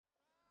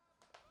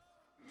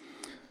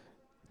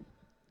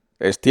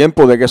Es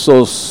tiempo de que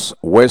esos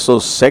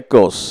huesos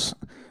secos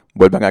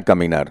vuelvan a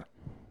caminar.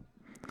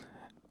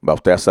 ¿Va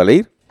usted a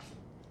salir?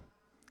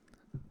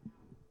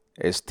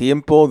 Es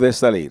tiempo de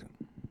salir.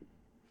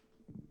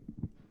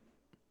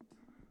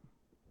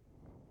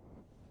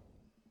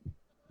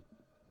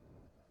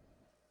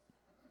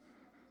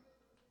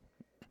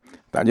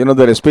 Están llenos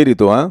del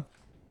Espíritu, ¿ah?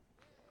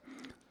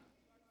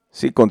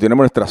 Sí,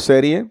 continuamos nuestra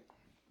serie.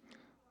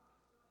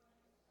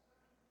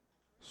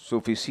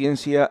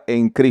 Suficiencia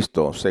en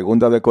Cristo,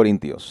 2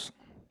 Corintios.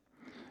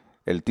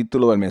 El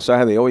título del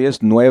mensaje de hoy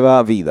es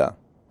Nueva Vida.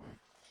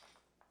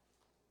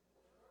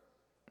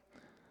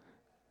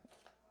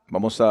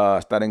 Vamos a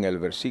estar en el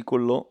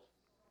versículo.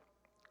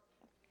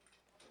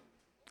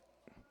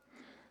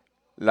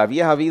 La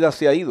vieja vida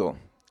se ha ido.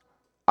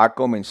 Ha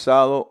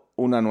comenzado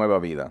una nueva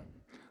vida.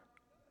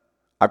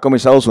 ¿Ha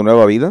comenzado su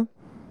nueva vida?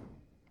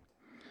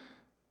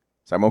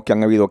 Sabemos que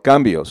han habido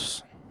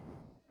cambios.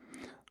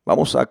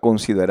 Vamos a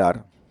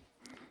considerar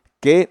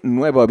qué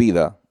nueva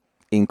vida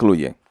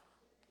incluye.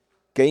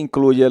 ¿Qué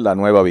incluye la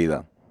nueva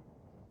vida?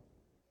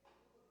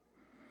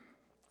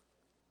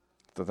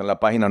 Esto está en la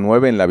página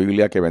 9 en la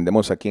Biblia que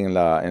vendemos aquí en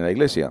la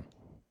iglesia.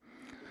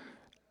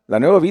 La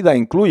nueva vida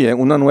incluye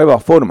una nueva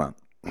forma.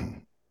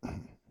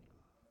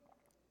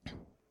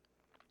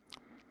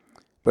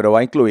 Pero va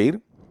a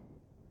incluir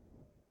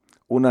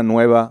una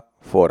nueva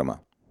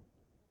forma.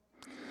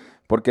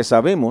 Porque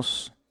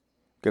sabemos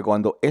que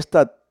cuando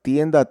esta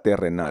tienda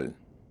terrenal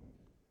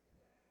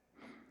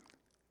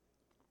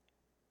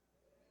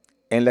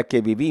en la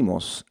que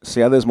vivimos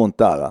sea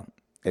desmontada,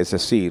 es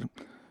decir,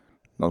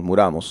 nos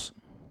muramos,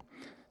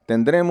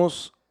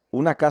 tendremos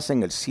una casa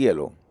en el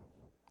cielo,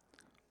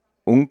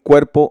 un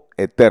cuerpo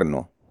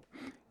eterno,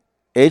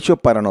 hecho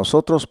para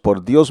nosotros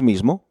por Dios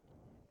mismo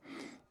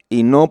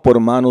y no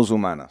por manos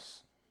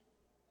humanas.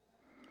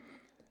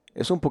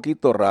 Es un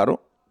poquito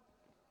raro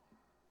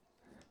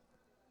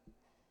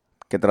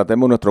que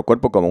tratemos nuestro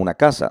cuerpo como una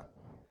casa,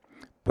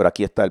 pero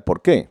aquí está el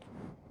porqué.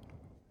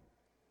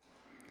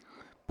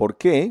 ¿Por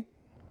qué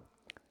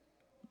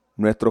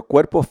nuestro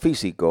cuerpo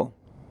físico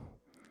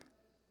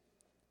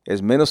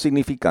es menos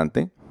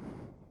significante?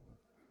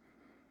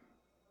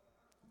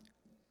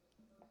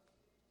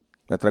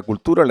 Nuestra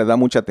cultura le da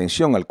mucha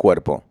atención al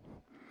cuerpo,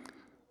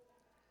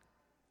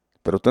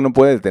 pero usted no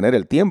puede detener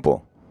el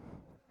tiempo.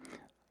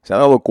 ¿Se ha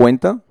dado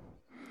cuenta?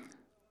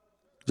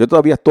 Yo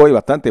todavía estoy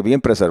bastante bien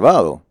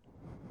preservado,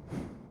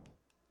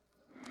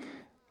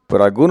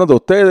 pero algunos de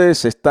ustedes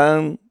se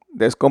están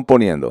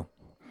descomponiendo.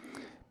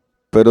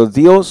 Pero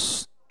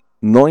Dios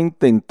no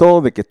intentó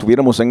de que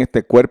estuviéramos en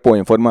este cuerpo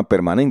en forma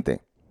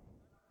permanente.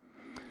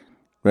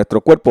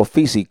 Nuestro cuerpo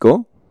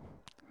físico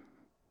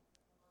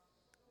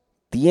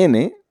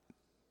tiene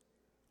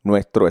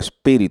nuestro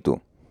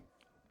espíritu.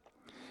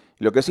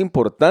 Lo que es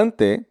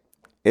importante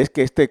es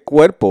que este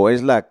cuerpo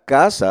es la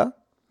casa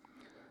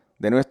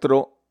de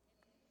nuestro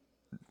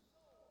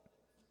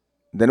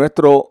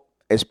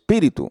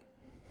espíritu.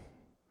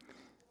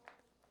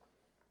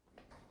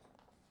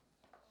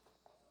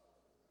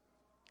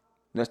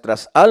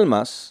 Nuestras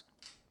almas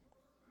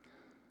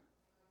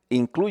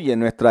incluyen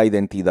nuestra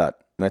identidad,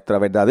 nuestra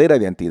verdadera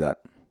identidad.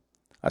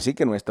 Así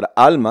que nuestra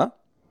alma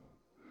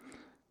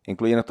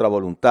incluye nuestra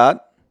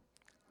voluntad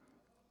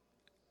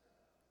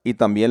y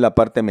también la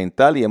parte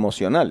mental y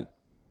emocional.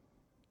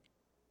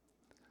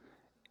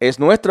 Es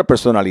nuestra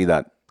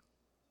personalidad,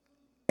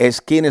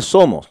 es quienes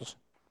somos.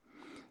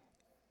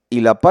 Y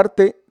la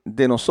parte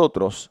de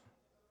nosotros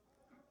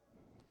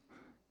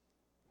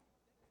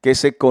que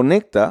se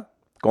conecta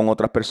con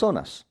otras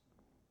personas.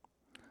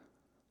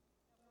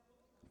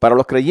 Para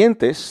los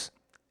creyentes,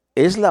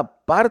 es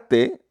la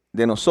parte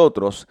de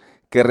nosotros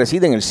que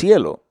reside en el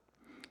cielo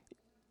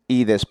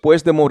y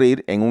después de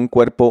morir en un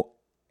cuerpo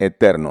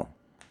eterno.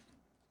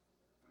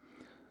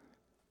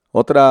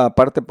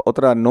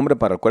 Otro nombre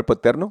para el cuerpo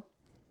eterno.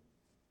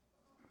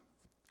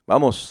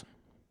 Vamos.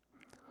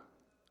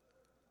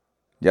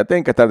 Ya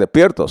tienen que estar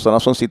despiertos, son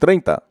las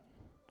 11:30.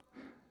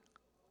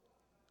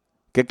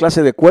 ¿Qué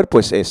clase de cuerpo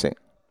es ese?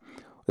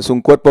 Es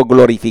un cuerpo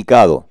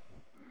glorificado.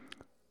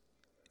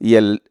 Y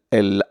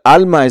el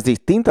alma es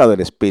distinta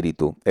del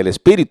espíritu. El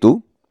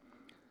espíritu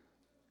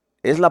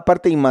es la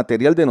parte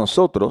inmaterial de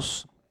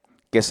nosotros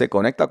que se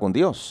conecta con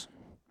Dios.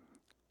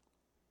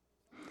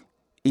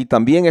 Y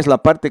también es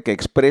la parte que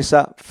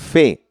expresa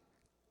fe,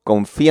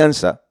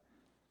 confianza.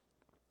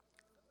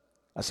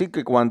 Así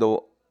que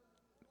cuando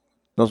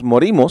nos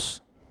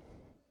morimos,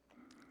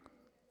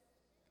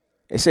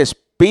 ese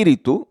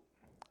espíritu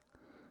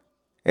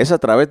es a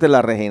través de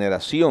la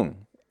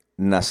regeneración,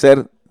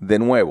 nacer de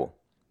nuevo.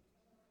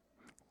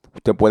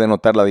 ¿Usted puede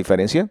notar la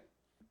diferencia?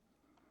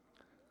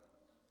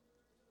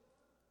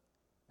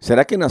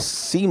 ¿Será que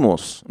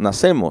nacemos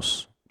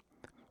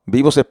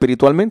vivos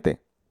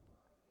espiritualmente?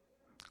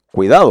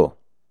 Cuidado.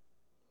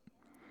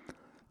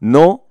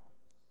 No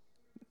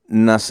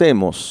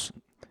nacemos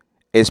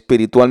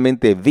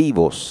espiritualmente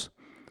vivos.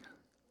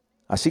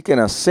 Así que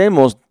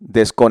nacemos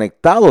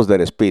desconectados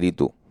del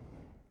espíritu.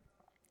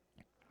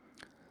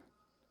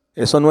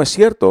 Eso no es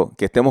cierto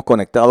que estemos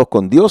conectados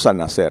con Dios al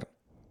nacer,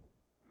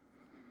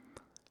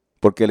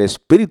 porque el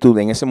espíritu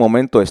en ese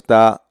momento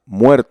está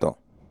muerto.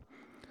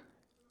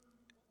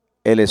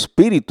 El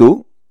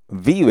espíritu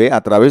vive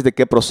a través de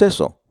qué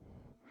proceso?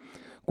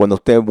 Cuando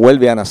usted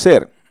vuelve a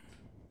nacer,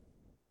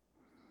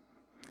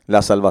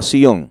 la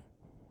salvación,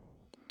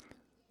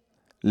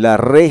 la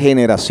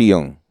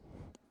regeneración.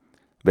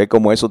 ¿Ve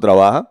cómo eso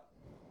trabaja?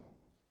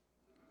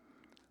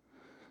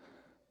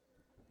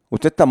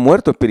 Usted está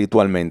muerto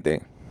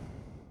espiritualmente,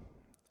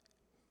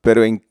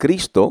 pero en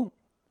Cristo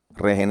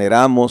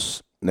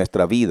regeneramos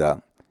nuestra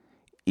vida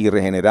y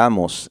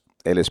regeneramos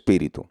el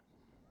espíritu.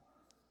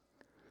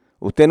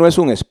 Usted no es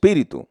un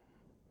espíritu,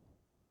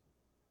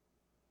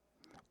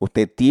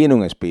 usted tiene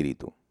un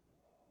espíritu.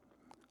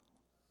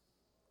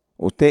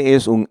 Usted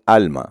es un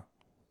alma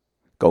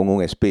con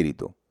un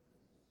espíritu,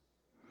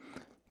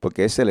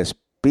 porque es el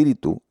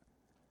espíritu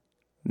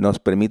nos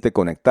permite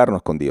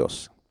conectarnos con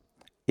Dios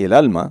y el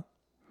alma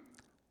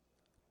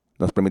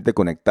nos permite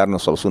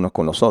conectarnos los unos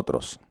con los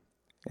otros.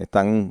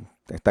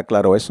 ¿Está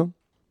claro eso?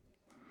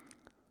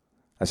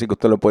 Así que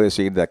usted lo puede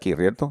seguir de aquí,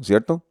 ¿cierto?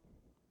 ¿Cierto?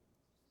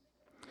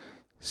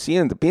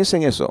 Piensa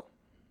en eso.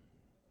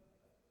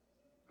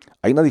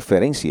 Hay una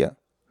diferencia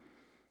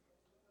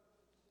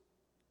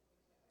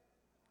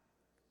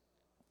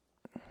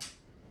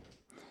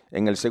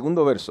en el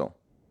segundo verso.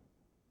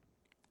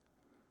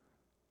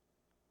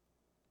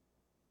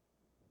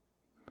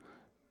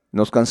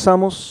 Nos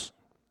cansamos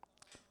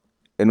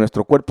en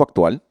nuestro cuerpo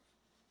actual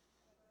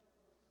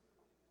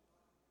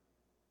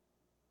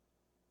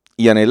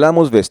y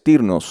anhelamos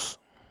vestirnos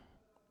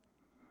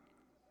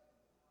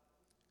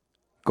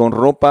con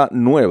ropa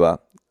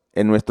nueva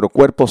en nuestro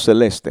cuerpo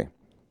celeste.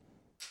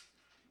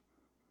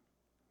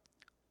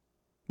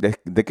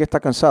 ¿De qué está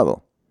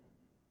cansado?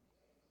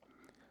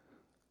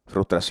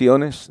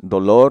 Frustraciones,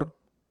 dolor,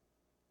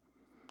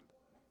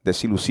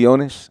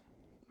 desilusiones,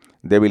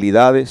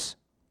 debilidades,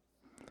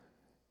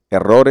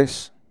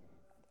 errores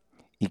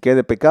y qué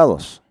de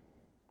pecados.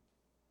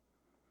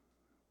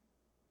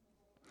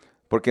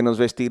 Porque nos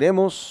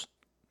vestiremos,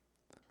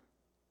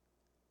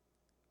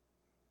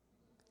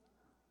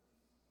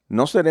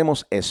 no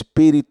seremos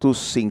espíritus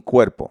sin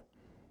cuerpo.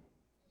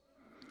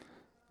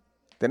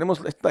 Tenemos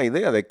esta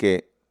idea de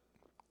que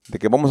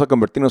vamos a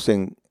convertirnos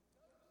en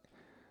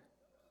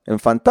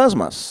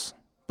fantasmas,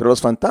 pero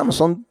los fantasmas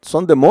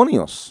son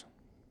demonios.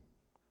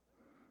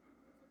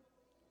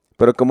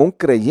 Pero como un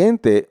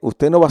creyente,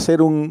 usted no va a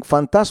ser un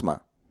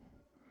fantasma.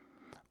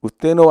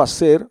 Usted no va a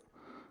ser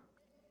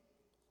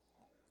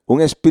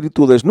un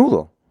espíritu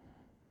desnudo.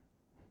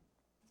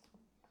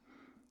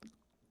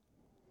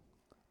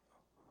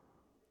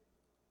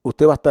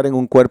 Usted va a estar en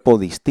un cuerpo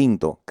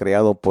distinto,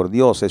 creado por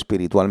Dios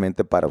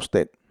espiritualmente para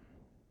usted.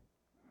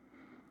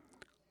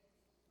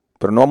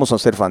 Pero no vamos a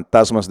ser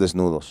fantasmas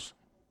desnudos.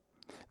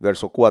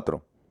 Verso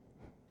 4.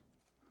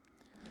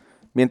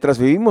 Mientras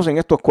vivimos en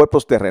estos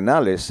cuerpos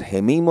terrenales,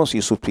 gemimos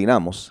y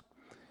suspiramos.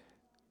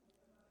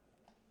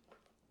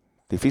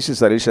 Difícil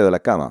salirse de la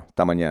cama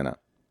esta mañana.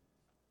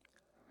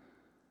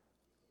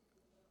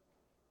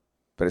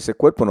 Pero ese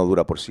cuerpo no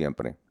dura por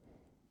siempre.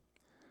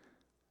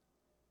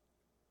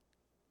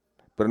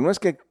 Pero no es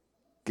que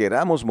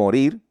queramos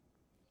morir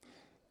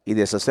y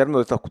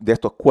deshacernos de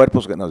estos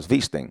cuerpos que nos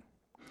visten.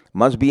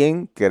 Más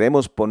bien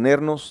queremos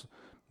ponernos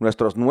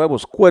nuestros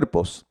nuevos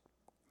cuerpos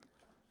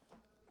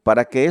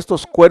para que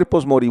estos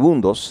cuerpos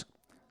moribundos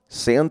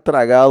sean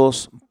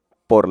tragados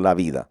por la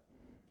vida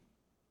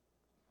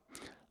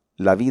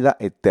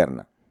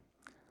eterna.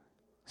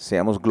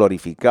 Seamos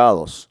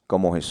glorificados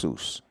como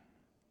Jesús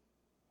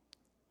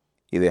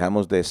y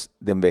dejamos de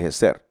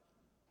envejecer.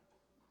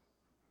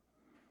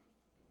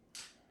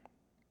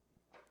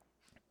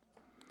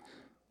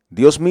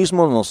 Dios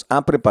mismo nos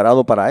ha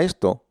preparado para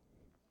esto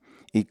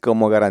y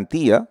como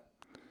garantía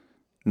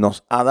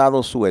nos ha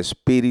dado su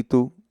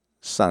Espíritu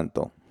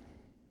Santo.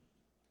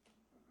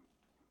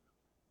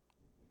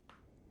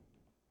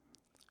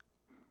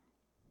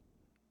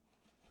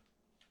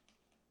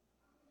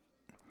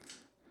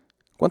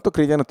 ¿Cuántos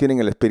cristianos tienen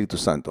el Espíritu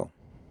Santo?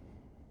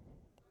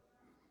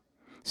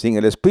 Sin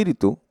el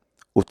Espíritu,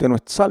 usted no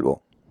es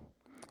salvo.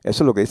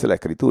 Eso es lo que dice la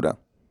Escritura.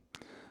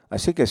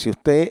 Así que si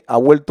usted ha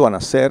vuelto a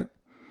nacer,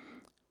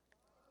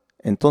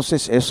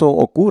 entonces eso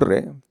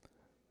ocurre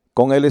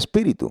con el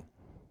Espíritu.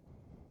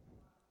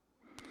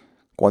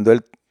 Cuando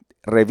Él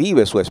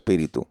revive su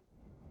espíritu,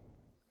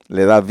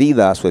 le da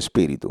vida a su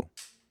espíritu.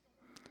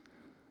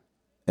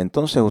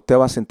 Entonces usted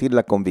va a sentir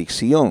la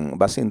convicción,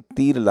 va a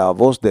sentir la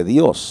voz de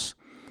Dios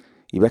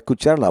y va a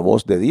escuchar la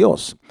voz de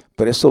Dios.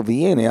 Pero eso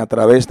viene a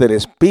través del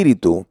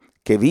espíritu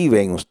que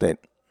vive en usted.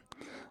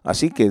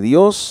 Así que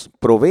Dios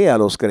provee a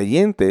los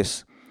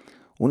creyentes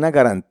una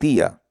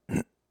garantía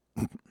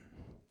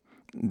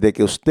de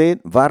que usted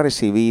va a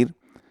recibir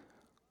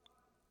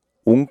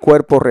un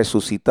cuerpo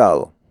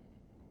resucitado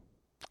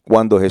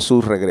cuando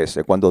Jesús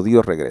regrese, cuando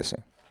Dios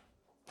regrese.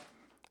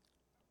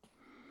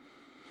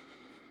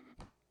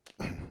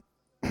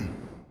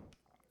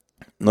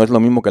 No es lo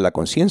mismo que la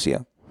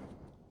conciencia.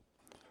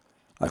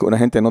 Alguna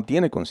gente no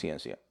tiene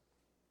conciencia.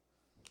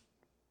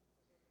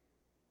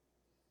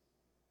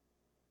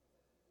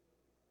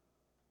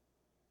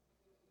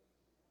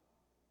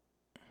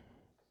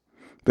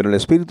 Pero el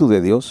Espíritu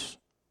de Dios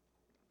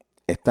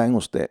está en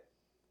usted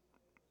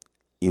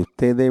y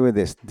usted debe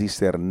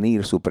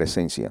discernir su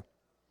presencia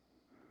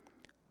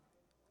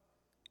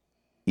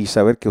y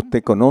saber que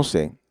usted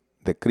conoce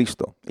de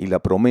Cristo y la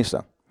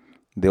promesa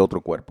de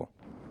otro cuerpo.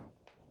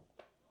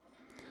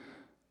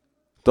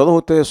 ¿Todos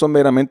ustedes son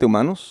meramente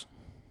humanos?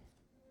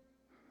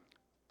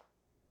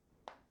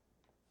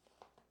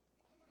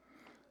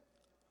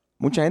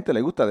 Mucha gente le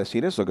gusta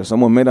decir eso, que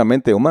somos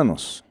meramente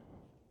humanos.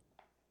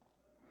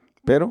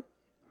 Pero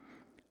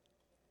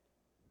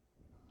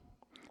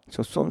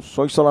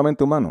soy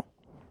solamente humano.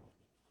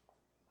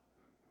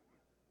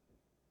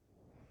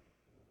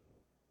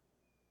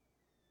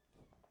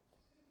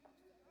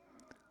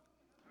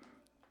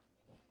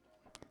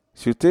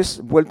 Si usted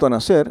es vuelto a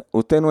nacer,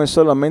 usted no es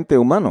solamente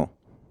humano.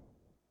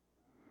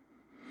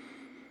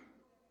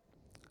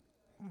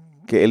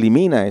 Que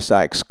elimina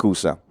esa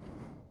excusa.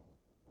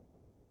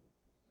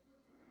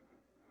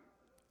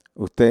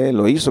 Usted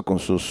lo hizo con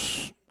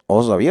sus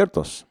ojos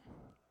abiertos.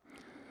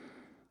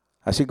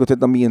 Así que usted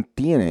también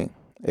tiene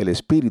el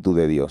Espíritu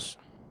de Dios,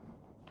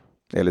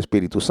 el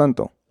Espíritu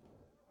Santo.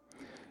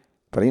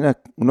 Pero hay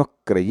unos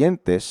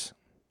creyentes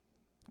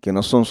que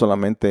no son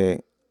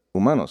solamente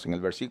humanos. En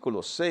el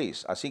versículo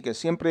 6, así que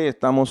siempre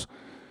estamos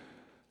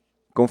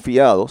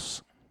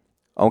confiados,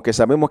 aunque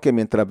sabemos que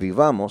mientras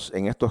vivamos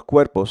en estos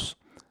cuerpos,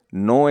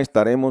 no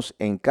estaremos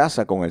en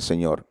casa con el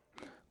Señor,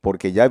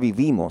 porque ya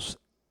vivimos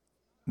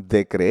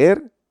de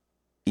creer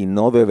y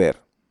no de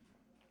ver.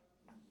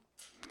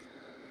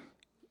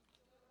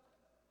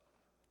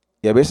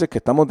 Y a veces que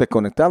estamos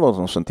desconectados,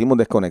 nos sentimos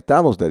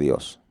desconectados de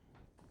Dios.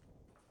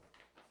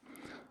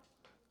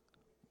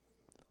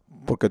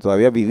 Porque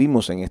todavía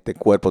vivimos en este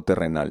cuerpo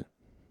terrenal.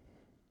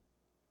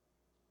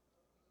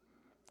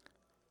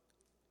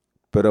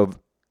 Pero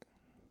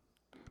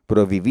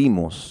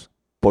vivimos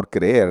por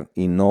creer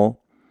y no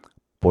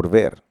por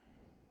ver.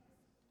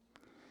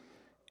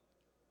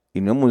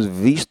 Y no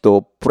hemos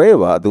visto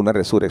prueba de una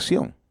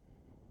resurrección.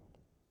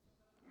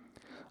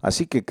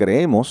 Así que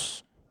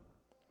creemos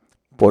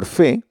por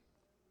fe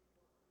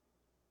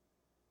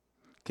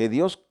que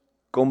Dios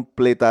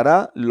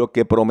completará lo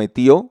que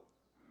prometió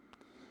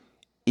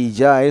y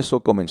ya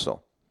eso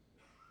comenzó.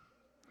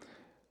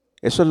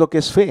 Eso es lo que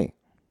es fe.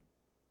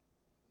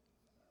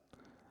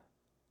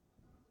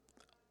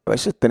 A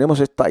veces tenemos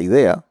esta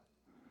idea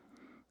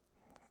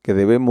que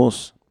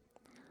debemos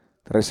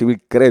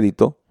recibir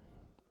crédito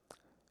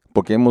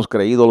porque hemos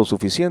creído lo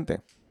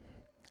suficiente.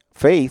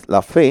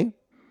 La fe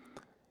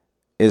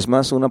es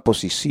más una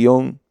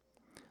posición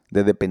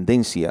de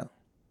dependencia.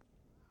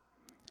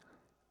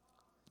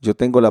 Yo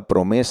tengo la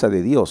promesa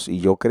de Dios y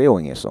yo creo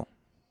en eso.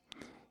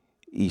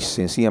 Y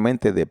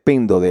sencillamente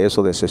dependo de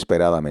eso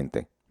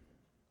desesperadamente.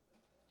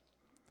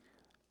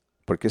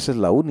 Porque esa es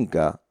la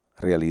única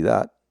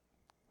realidad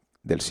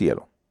del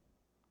cielo.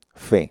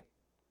 Fe.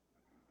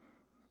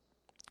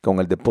 Con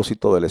el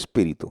depósito del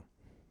Espíritu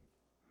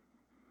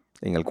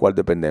en el cual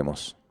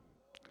dependemos.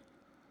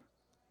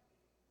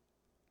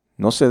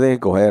 No se deje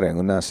coger en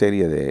una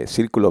serie de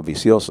círculos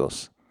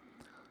viciosos,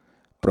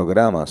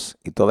 programas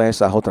y todas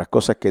esas otras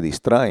cosas que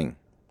distraen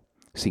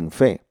sin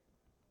fe.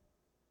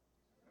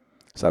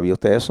 ¿Sabía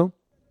usted eso?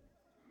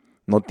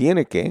 No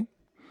tiene que,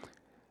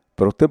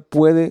 pero usted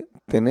puede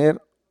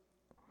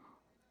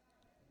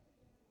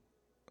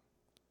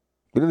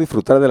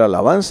disfrutar de la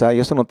alabanza y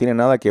eso no tiene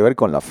nada que ver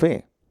con la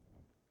fe.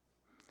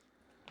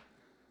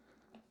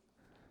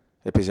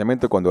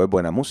 Especialmente cuando es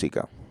buena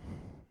música.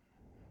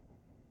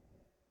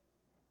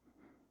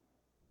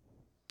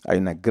 Hay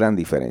una gran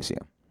diferencia.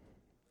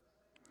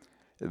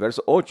 El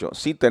verso 8,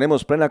 sí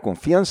tenemos plena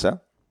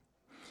confianza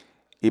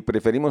y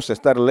preferimos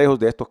estar lejos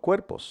de estos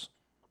cuerpos,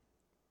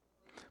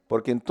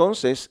 porque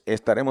entonces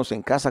estaremos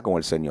en casa con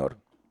el Señor.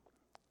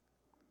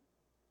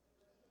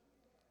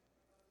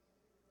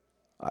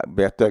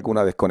 ¿Ve usted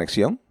alguna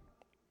desconexión?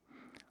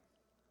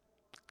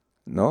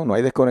 No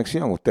hay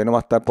desconexión. Usted no va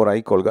a estar por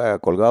ahí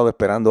colgado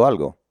esperando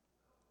algo.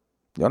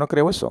 Yo no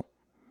creo eso.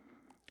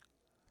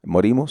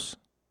 Morimos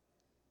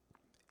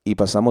y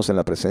pasamos en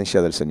la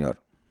presencia del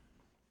Señor.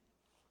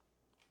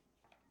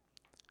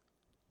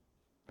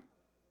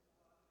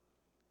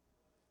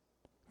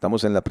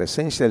 Estamos en la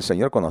presencia del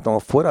Señor cuando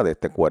estamos fuera de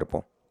este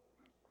cuerpo.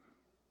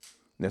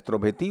 Nuestro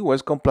objetivo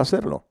es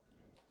complacerlo,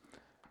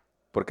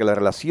 porque la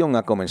relación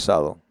ha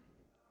comenzado.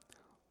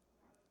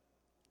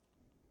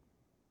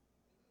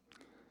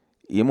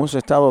 Y hemos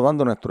estado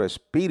dando nuestro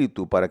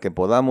espíritu para que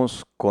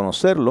podamos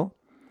conocerlo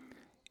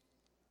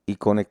y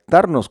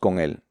conectarnos con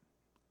Él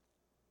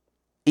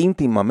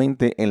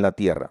íntimamente en la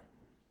tierra.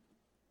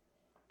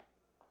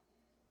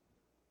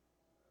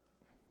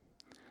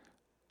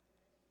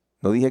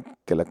 No dije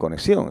que la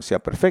conexión sea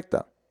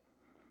perfecta.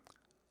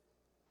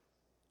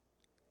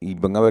 Y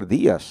van a haber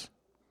días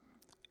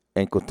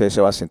en que usted se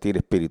va a sentir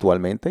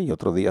espiritualmente y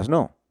otros días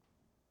no.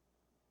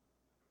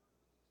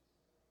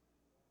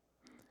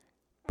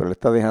 pero le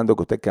está dejando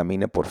que usted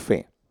camine por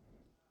fe.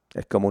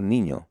 Es como un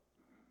niño.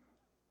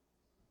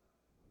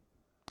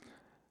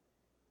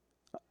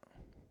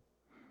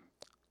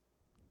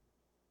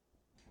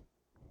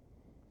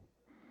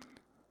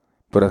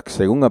 Pero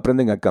según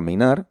aprenden a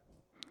caminar,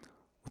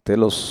 usted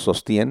los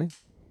sostiene,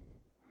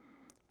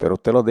 pero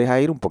usted los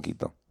deja ir un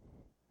poquito.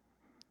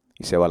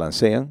 Y se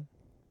balancean.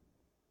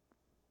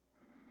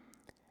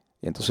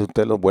 Y entonces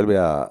usted los vuelve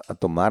a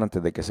tomar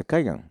antes de que se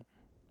caigan.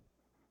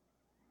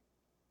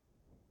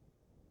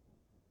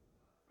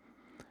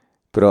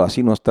 Pero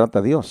así nos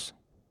trata Dios.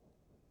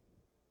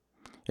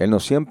 Él no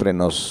siempre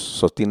nos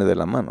sostiene de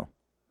la mano.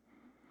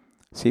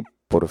 Sí,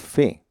 por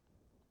fe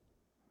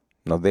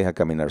nos deja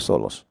caminar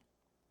solos.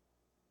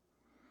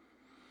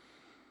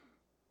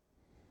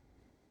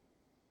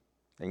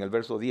 En el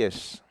verso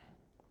 10.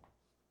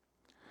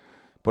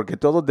 Porque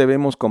todos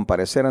debemos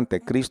comparecer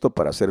ante Cristo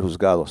para ser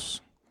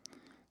juzgados.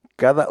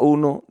 Cada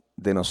uno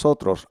de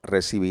nosotros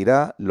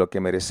recibirá lo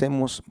que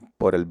merecemos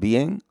por el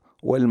bien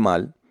o el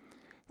mal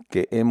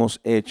que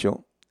hemos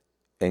hecho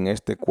en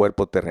este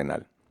cuerpo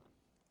terrenal.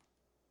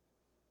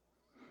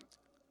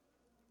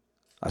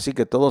 Así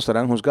que todos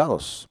serán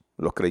juzgados,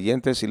 los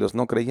creyentes y los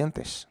no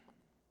creyentes.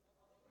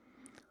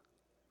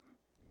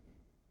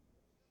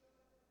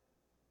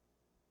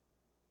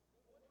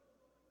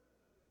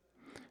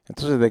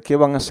 Entonces, ¿de qué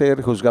van a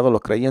ser juzgados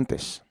los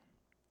creyentes?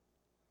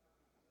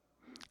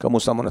 ¿Cómo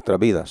usamos nuestras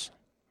vidas?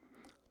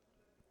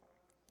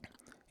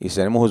 Y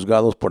seremos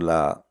juzgados por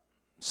la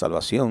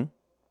salvación,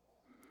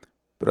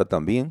 pero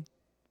también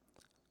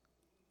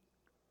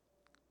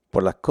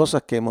por las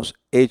cosas que hemos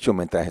hecho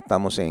mientras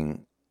estamos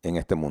en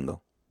este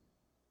mundo.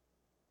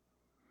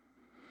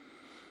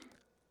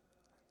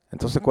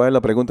 Entonces, ¿cuál es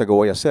la pregunta que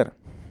voy a hacer?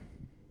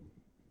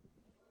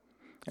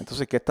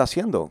 Entonces, ¿qué está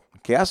haciendo?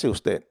 ¿Qué hace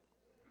usted?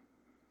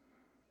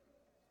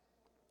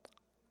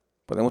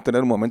 ¿Podemos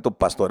tener un momento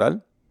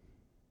pastoral?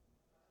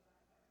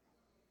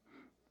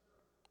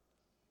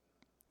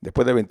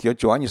 Después de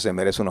 28 años se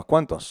merece unos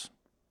cuantos.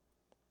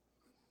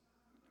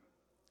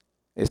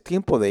 Es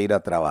tiempo de ir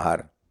a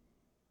trabajar.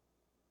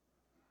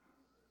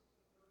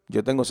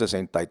 Yo tengo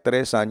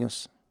 63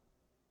 años.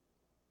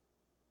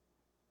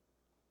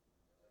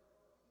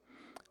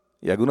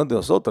 Y algunos de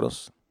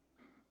nosotros,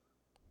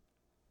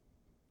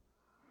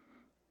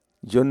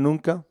 yo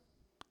nunca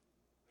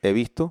he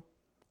visto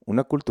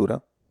una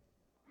cultura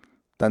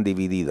tan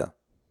dividida.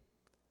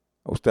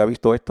 ¿Usted ha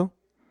visto esto?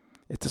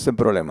 Este es el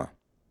problema.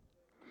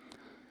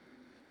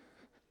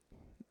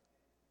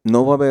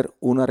 No va a haber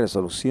una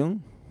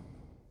resolución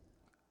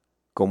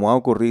como ha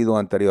ocurrido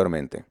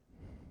anteriormente.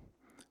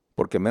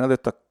 Porque en menos de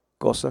estas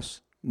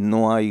cosas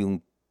no hay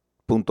un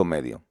punto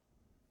medio.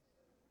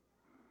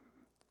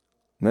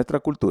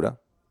 Nuestra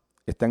cultura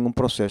está en un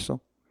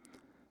proceso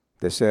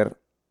de ser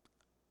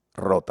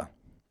rota.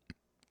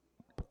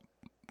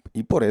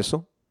 Y por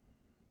eso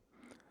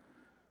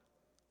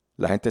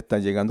la gente está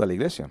llegando a la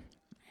iglesia.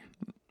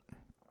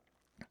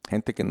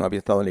 Gente que no había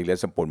estado en la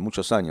iglesia por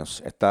muchos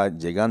años está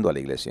llegando a la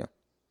iglesia.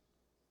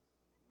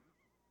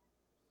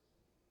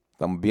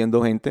 Estamos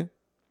viendo gente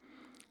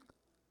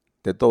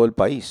de todo el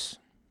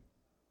país.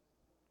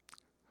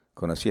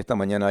 Conocí esta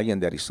mañana a alguien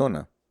de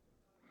Arizona.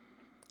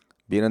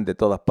 Vienen de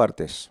todas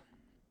partes.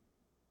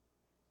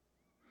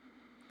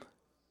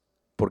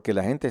 Porque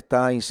la gente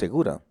está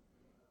insegura.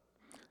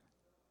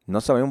 No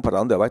sabemos para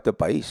dónde va este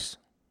país.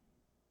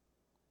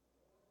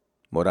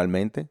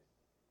 Moralmente.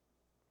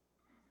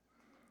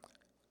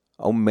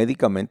 Aún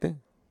médicamente.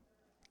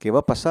 ¿Qué va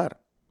a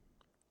pasar?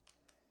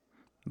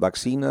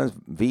 Vacunas,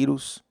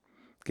 virus.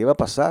 ¿Qué va a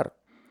pasar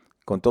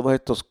con todas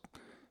estas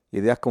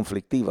ideas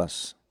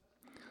conflictivas?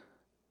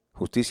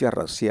 Justicia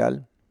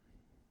racial.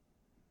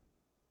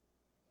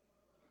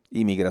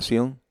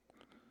 Inmigración.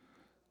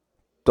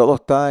 Todo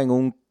está en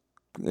un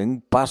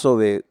paso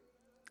de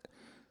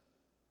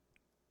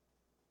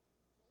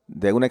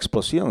una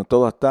explosión.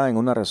 Todo está en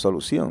una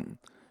resolución.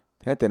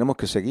 Tenemos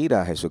que seguir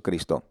a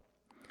Jesucristo.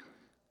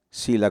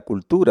 Si la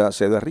cultura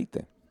se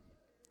derrite.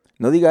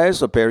 No diga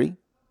eso, Perry.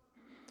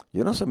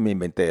 Yo no sé, me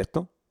inventé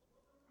esto.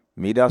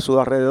 Mira a su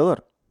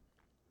alrededor.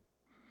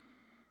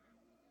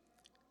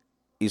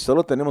 Y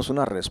solo tenemos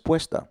una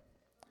respuesta.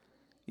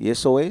 Y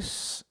eso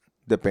es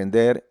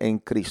depender en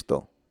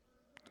Cristo.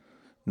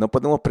 No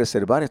podemos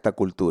preservar esta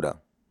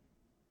cultura.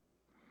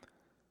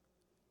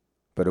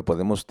 Pero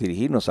podemos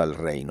dirigirnos al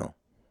reino.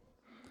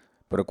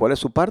 Pero ¿cuál es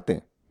su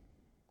parte?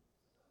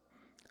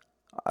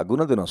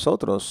 Algunos de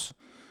nosotros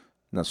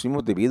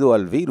nacimos debido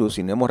al virus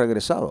y no hemos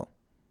regresado.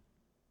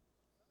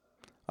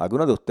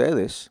 Algunos de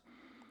ustedes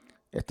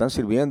están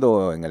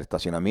sirviendo en el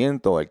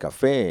estacionamiento, el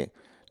café,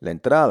 la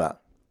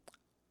entrada.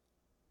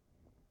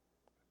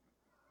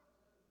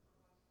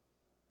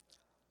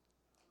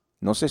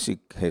 No sé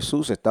si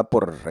Jesús está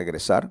por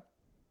regresar,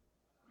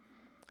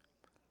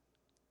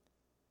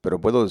 pero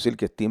puedo decir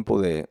que es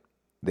tiempo de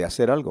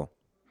hacer algo.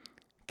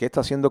 ¿Qué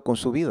está haciendo con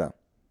su vida?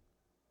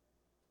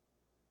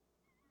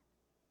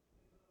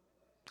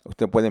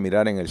 Usted puede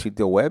mirar en el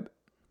sitio web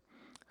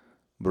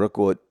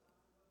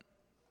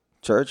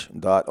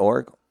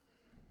brookwoodchurch.org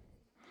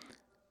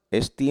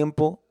Es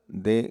tiempo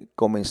de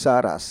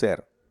comenzar a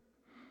hacer.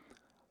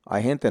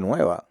 Hay gente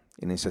nueva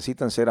y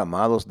necesitan ser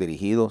amados,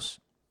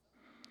 dirigidos.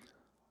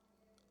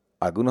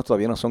 Algunos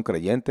todavía no son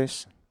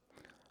creyentes.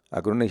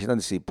 Algunos necesitan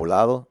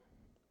discipulado.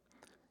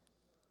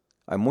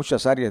 Hay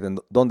muchas áreas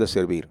donde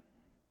servir.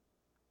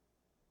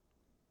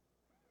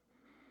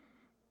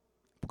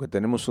 Porque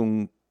tenemos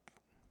un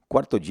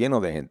cuarto lleno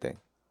de gente.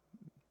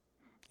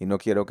 Y no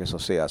quiero que eso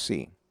sea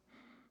así.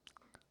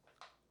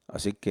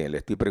 Así que le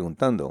estoy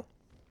preguntando,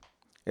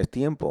 es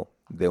tiempo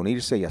de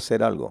unirse y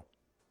hacer algo.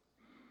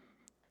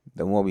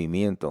 De un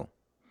movimiento,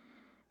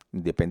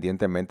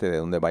 independientemente de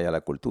dónde vaya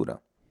la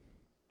cultura.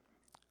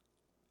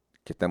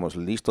 Que estemos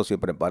listos y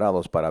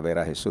preparados para ver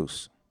a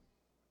Jesús.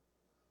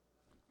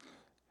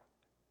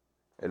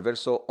 El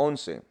verso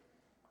 11.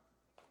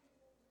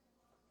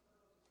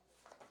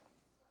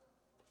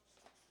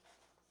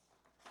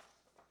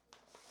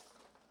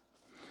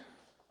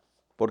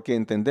 Porque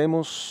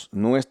entendemos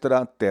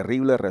nuestra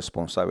terrible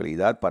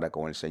responsabilidad para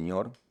con el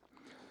Señor.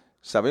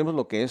 Sabemos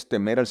lo que es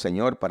temer al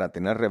Señor para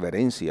tener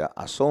reverencia,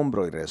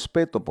 asombro y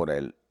respeto por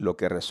Él, lo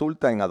que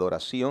resulta en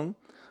adoración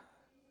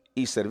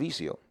y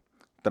servicio.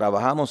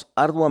 Trabajamos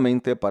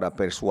arduamente para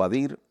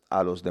persuadir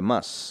a los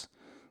demás.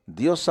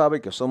 Dios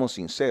sabe que somos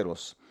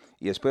sinceros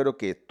y espero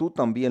que tú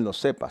también lo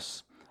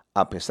sepas,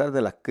 a pesar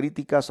de las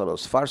críticas a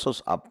los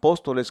falsos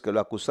apóstoles que lo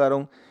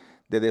acusaron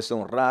de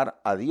deshonrar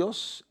a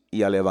Dios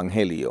y al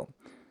Evangelio.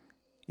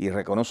 ¿Y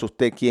reconoce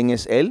usted quién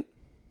es Él?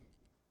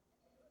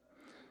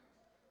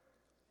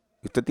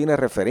 Usted tiene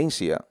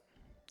referencia,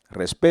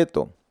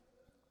 respeto,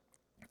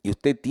 y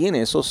usted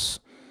tiene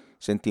esos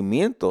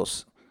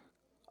sentimientos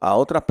a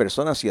otras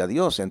personas y a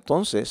Dios,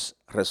 entonces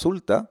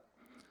resulta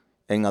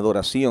en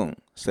adoración,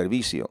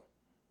 servicio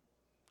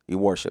y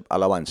worship,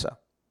 alabanza.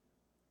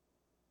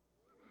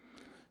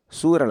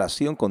 Su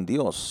relación con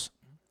Dios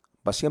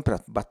siempre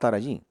va a estar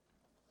allí.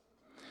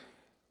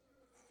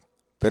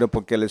 Pero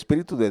porque el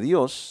Espíritu de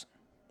Dios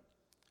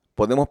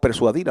podemos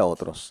persuadir a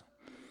otros.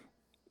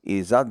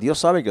 Y Dios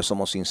sabe que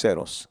somos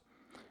sinceros.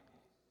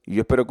 Y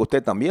yo espero que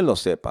usted también lo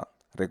sepa.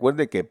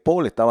 Recuerde que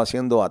Paul estaba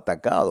siendo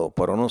atacado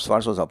por unos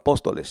falsos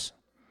apóstoles.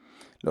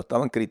 Lo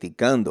estaban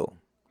criticando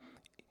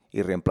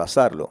y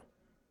reemplazarlo.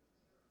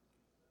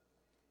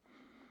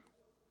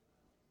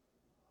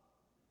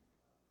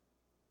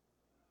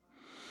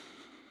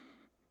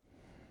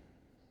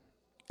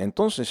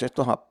 Entonces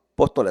estos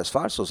apóstoles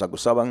falsos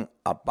acusaban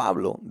a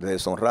Pablo de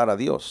deshonrar a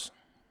Dios.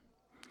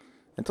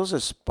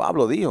 Entonces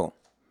Pablo dijo,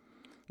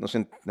 ¿nos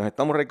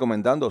estamos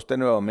recomendando a usted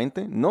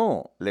nuevamente?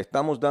 No, le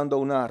estamos dando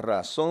una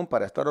razón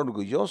para estar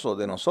orgulloso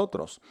de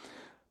nosotros,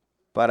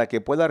 para que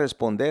pueda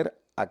responder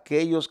a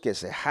aquellos que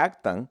se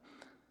jactan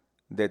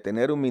de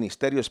tener un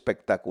ministerio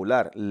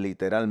espectacular,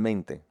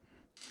 literalmente.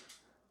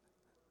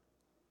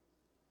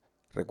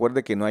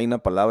 Recuerde que no hay una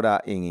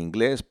palabra en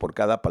inglés por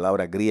cada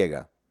palabra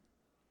griega.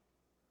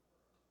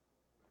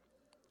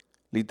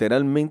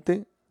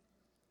 Literalmente,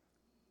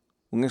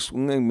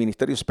 un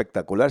ministerio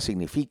espectacular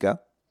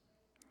significa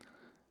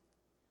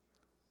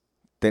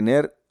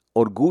tener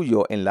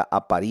orgullo en la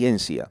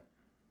apariencia.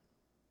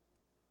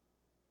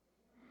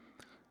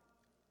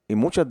 Y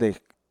muchas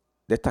de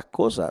estas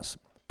cosas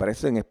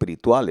parecen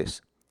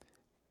espirituales,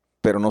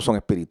 pero no son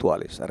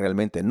espirituales.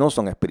 Realmente no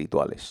son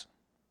espirituales.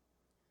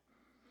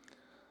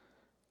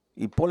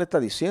 Y Paul está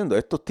diciendo,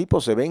 estos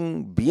tipos se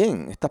ven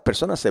bien, estas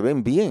personas se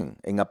ven bien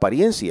en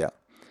apariencia.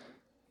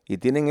 Y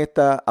tienen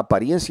esta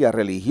apariencia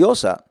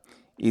religiosa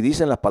y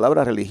dicen las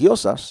palabras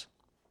religiosas,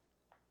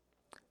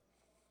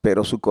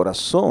 pero su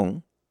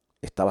corazón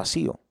está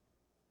vacío.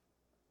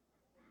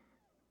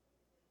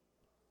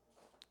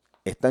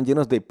 Están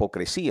llenos de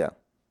hipocresía.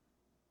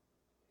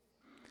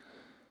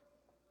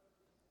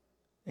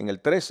 En el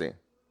 13,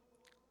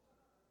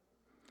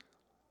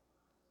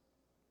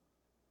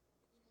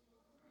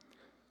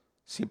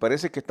 si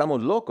parece que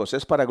estamos locos,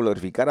 es para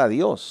glorificar a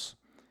Dios.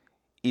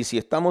 Y si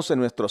estamos en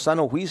nuestro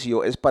sano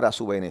juicio, es para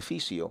su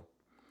beneficio.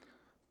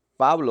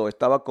 Pablo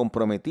estaba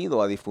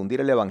comprometido a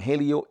difundir el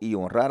Evangelio y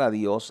honrar a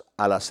Dios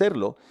al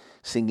hacerlo,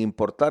 sin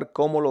importar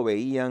cómo lo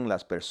veían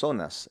las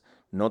personas.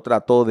 No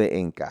trató de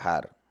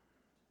encajar.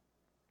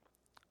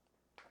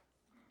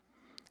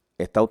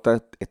 ¿Está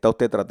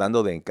usted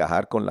tratando de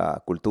encajar con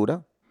la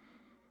cultura?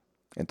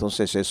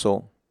 Entonces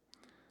eso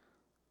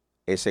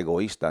es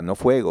egoísta.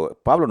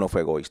 Pablo no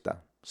fue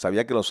egoísta.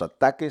 Sabía que los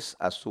ataques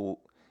a su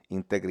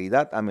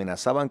integridad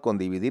amenazaban con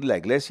dividir la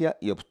iglesia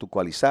y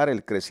obstaculizar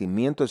el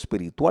crecimiento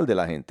espiritual de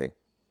la gente.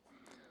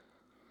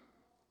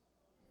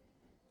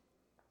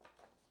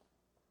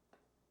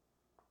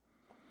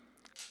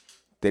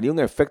 Tenía un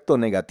efecto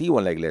negativo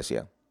en la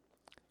iglesia.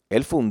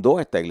 Él fundó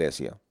esta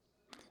iglesia.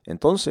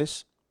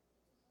 Entonces,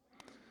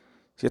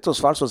 si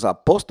estos falsos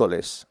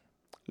apóstoles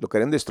lo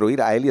querían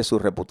destruir a él y a su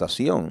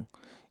reputación,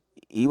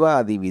 iba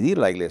a dividir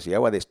la iglesia,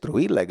 iba a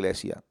destruir la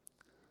iglesia.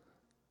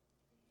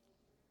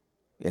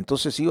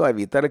 Entonces iba a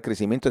evitar el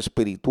crecimiento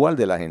espiritual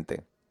de la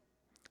gente.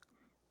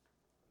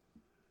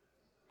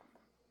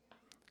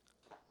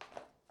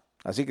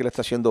 Así que él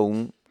está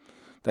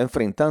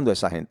enfrentando a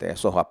esa gente, a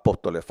esos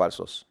apóstoles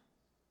falsos.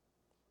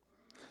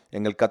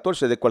 En el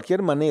 14, de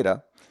cualquier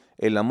manera,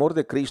 el amor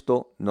de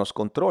Cristo nos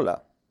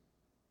controla.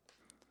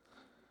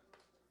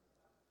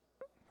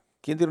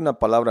 ¿Quién tiene una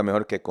palabra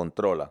mejor que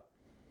controla?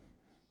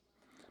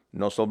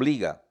 Nos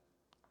obliga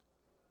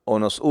o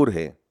nos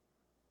urge.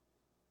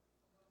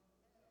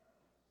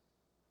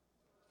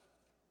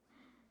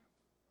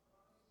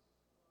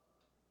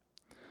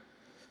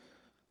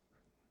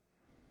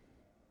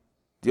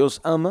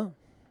 Dios ama.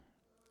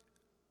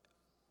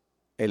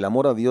 El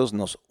amor a Dios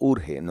nos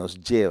urge, nos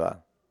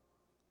lleva.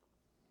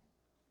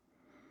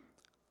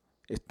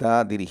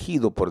 Está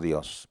dirigido por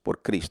Dios,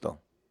 por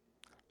Cristo.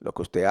 Lo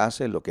que usted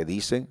hace, lo que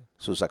dice,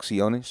 sus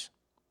acciones.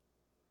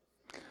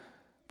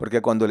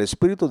 Porque cuando el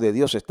Espíritu de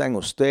Dios está en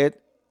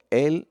usted,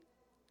 Él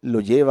lo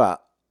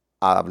lleva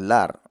a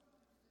hablar,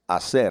 a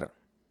hacer.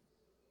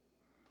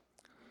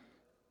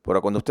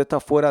 Pero cuando usted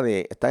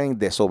está en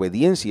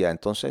desobediencia,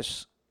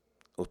 entonces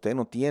usted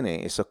no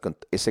tiene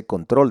ese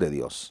control de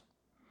Dios.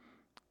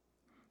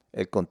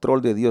 El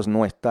control de Dios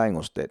no está en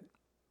usted.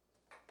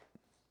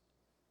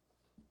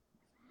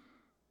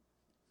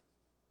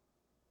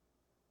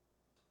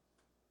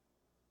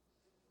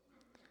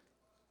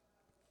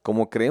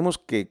 Como creemos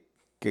que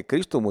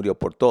Cristo murió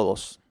por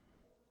todos,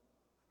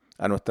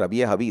 a nuestra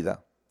vieja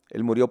vida,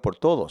 Él murió por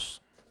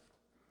todos,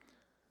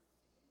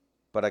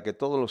 para que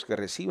todos los que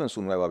reciban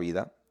su nueva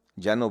vida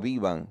ya no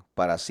vivan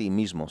para sí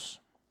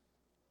mismos.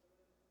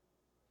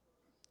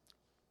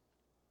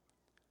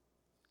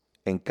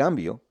 En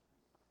cambio,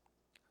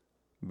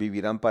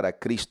 vivirán para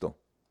Cristo,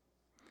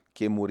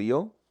 quien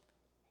murió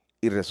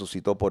y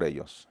resucitó por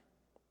ellos.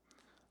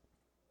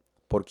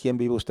 ¿Por quién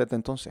vive usted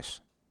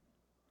entonces?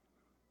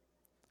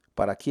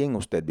 ¿Para quién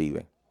usted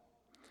vive?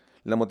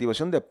 La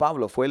motivación de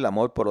Pablo fue el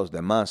amor por los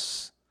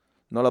demás,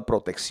 no la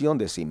protección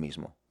de sí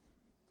mismo.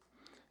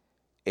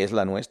 ¿Es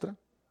la nuestra?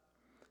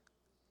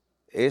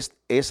 ¿Es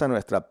esa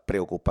nuestra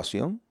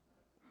preocupación?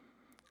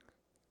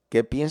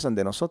 ¿Qué piensan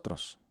de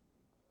nosotros?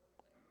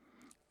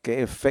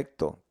 ¿Qué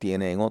efecto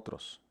tiene en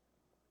otros?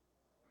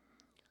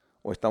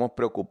 ¿O estamos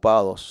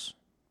preocupados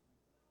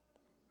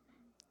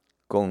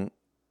con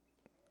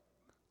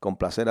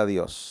complacer a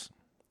Dios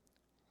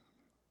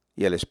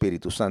y el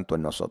Espíritu Santo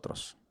en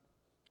nosotros?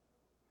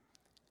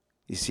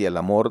 Y si el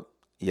amor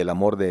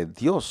de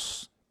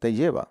Dios te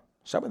lleva,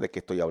 ¿sabe de qué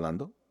estoy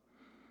hablando?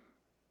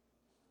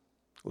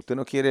 Usted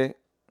no quiere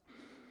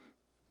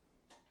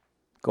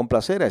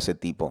complacer a ese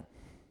tipo,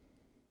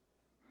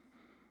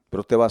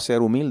 pero usted va a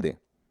ser humilde.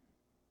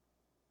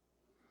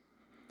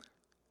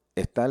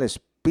 Está el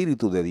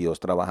Espíritu de Dios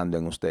trabajando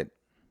en usted.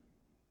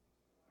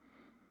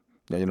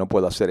 Yo no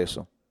puedo hacer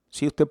eso.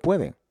 Sí, usted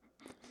puede,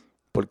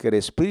 porque el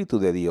Espíritu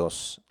de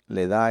Dios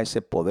le da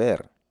ese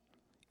poder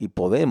y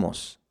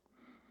podemos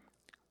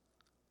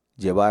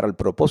llevar al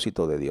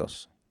propósito de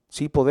Dios.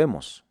 Sí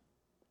podemos.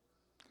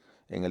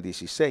 En el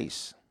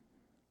 16.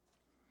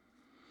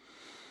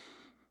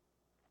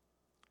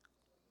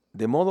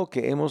 De modo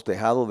que hemos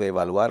dejado de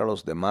evaluar a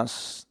los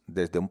demás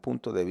desde un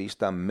punto de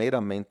vista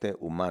meramente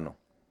humano.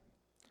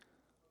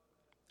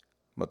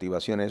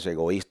 Motivaciones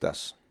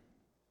egoístas.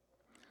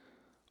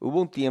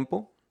 Hubo un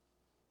tiempo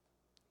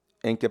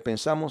en que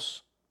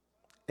pensamos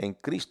en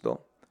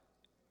Cristo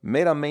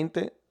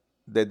meramente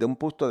desde un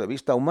punto de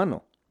vista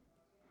humano.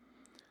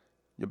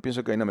 Yo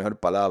pienso que hay una mejor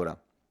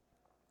palabra.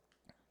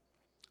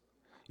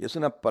 Y es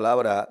una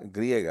palabra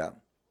griega,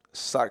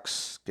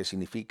 sarx, que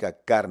significa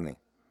carne.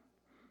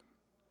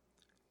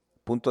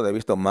 Punto de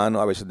vista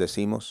humano, a veces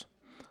decimos,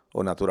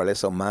 o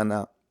naturaleza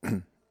humana.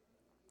 Pero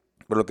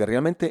lo que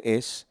realmente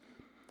es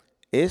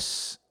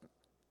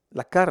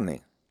la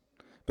carne.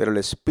 Pero el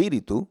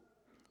espíritu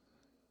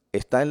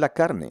está en la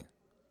carne,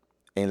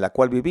 en la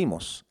cual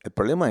vivimos. El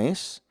problema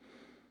es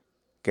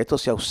que esto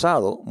se ha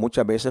usado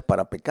muchas veces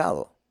para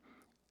pecado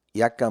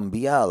y ha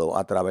cambiado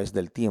a través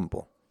del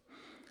tiempo.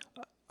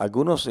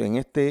 Algunos en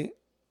este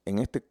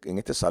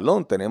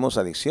salón tenemos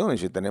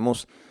adicciones y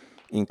tenemos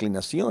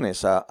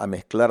inclinaciones a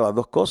mezclar las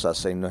dos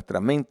cosas en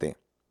nuestra mente.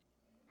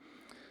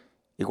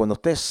 Y cuando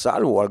usted es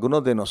salvo,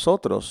 algunos de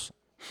nosotros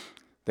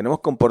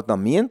tenemos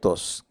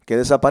comportamientos que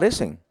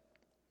desaparecen.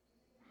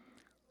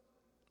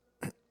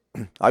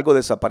 Algo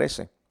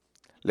desaparece.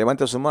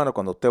 Levante su mano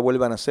cuando usted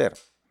vuelva a nacer.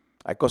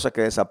 Hay cosas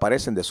que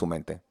desaparecen de su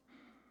mente,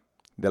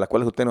 de las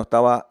cuales usted no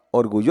estaba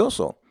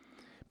orgulloso,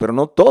 pero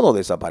no todo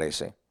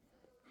desaparece.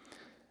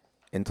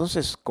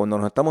 Entonces, cuando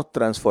nos estamos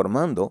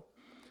transformando,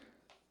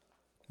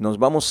 nos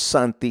vamos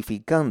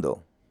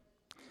santificando.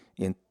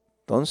 Y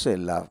entonces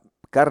la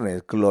carne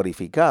es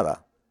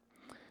glorificada,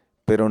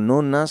 pero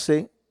no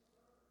nace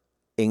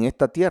en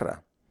esta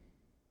tierra.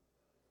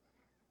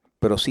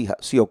 Pero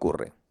sí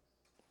ocurre.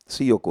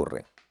 Sí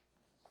ocurre.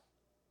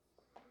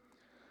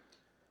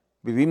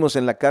 Vivimos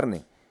en la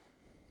carne.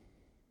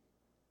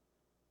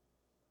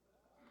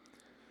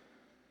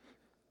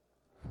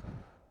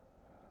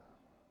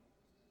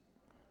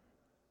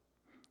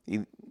 Y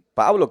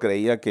Pablo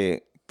creía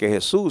que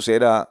Jesús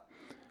era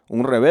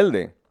un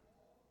rebelde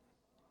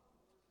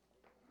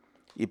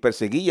y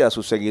perseguía a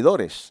sus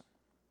seguidores.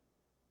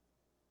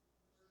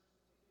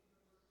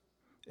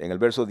 En el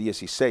verso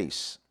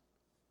 16,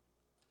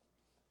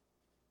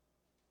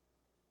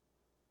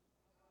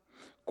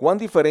 ¿Cuán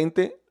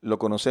diferente lo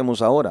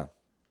conocemos ahora?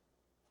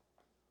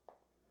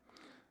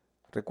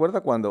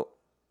 ¿Recuerda cuando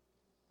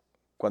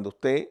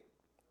usted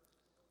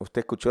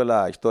escuchó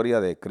la historia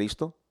de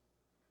Cristo?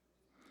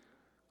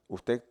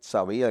 ¿Usted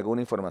sabía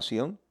alguna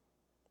información?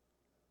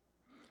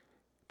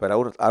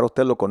 Pero ahora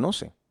usted lo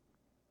conoce.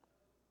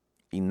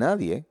 Y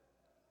nadie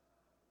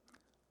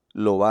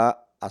lo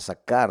va a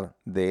sacar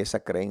de esa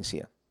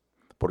creencia,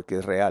 porque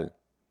es real.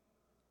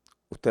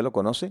 ¿Usted lo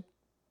conoce?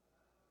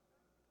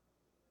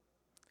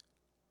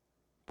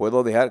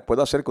 ¿Puedo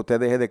hacer que usted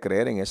deje de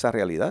creer en esa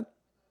realidad?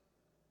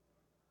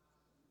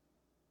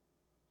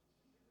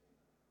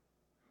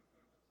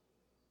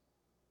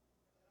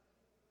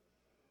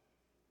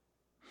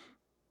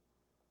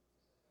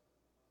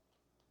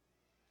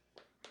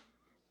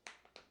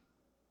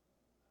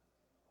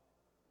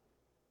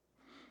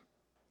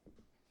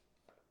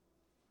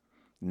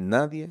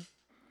 Nadie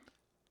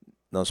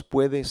nos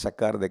puede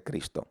sacar de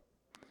Cristo.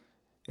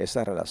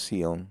 Esa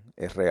relación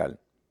es real.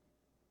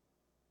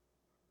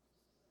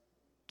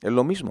 Es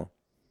lo mismo.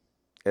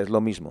 Es lo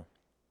mismo.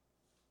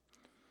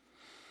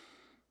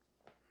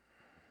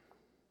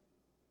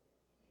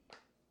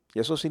 Y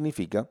eso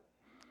significa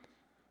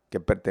que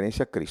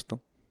pertenece a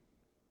Cristo.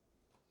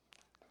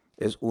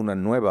 Es una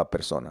nueva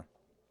persona.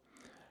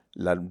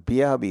 La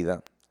vieja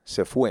vida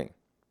se fue.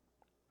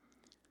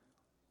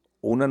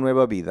 Una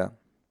nueva vida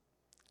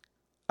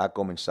ha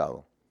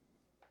comenzado.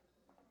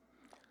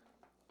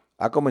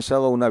 ¿Ha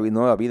comenzado una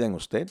nueva vida en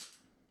usted?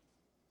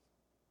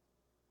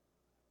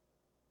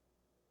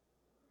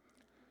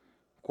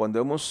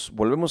 Cuando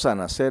volvemos a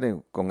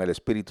nacer con el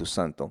Espíritu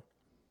Santo,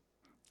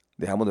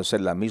 dejamos de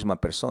ser la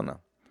misma persona.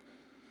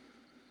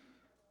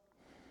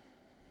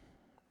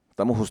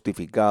 Estamos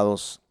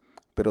justificados,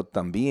 pero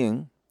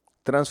también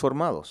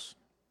transformados,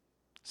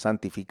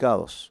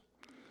 santificados.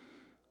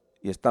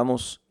 Y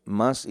estamos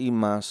más y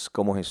más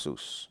como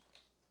Jesús.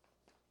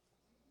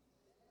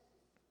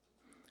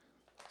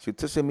 Si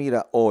usted se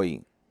mira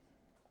hoy,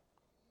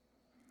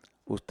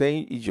 usted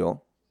y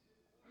yo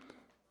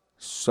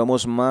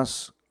somos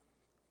más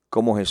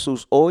como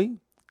Jesús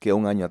hoy que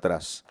un año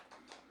atrás.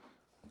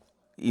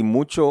 Y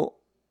mucho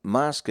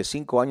más que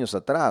 5 años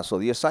atrás o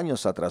 10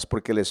 años atrás,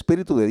 porque el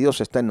Espíritu de Dios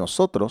está en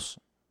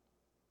nosotros,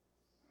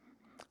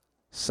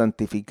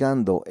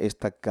 santificando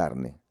esta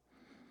carne.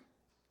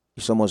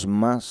 Y somos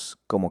más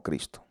como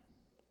Cristo.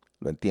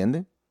 ¿Lo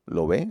entiende?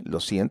 ¿Lo ve?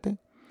 ¿Lo siente?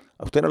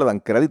 A usted no le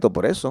dan crédito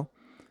por eso,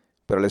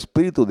 pero el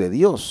Espíritu de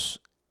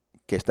Dios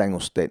que está en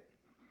usted.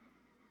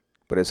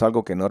 Pero es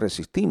algo que no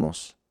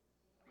resistimos,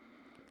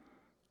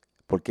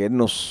 porque Él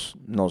nos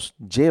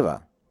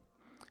lleva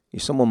y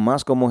somos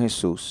más como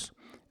Jesús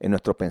en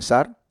nuestro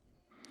pensar,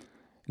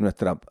 en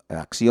nuestras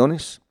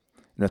acciones,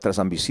 nuestras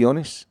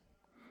ambiciones,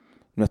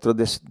 nuestros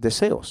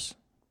deseos.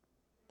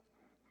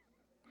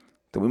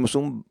 Tuvimos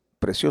un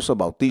precioso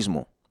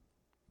bautismo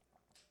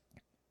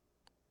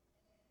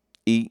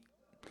y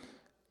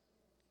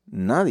a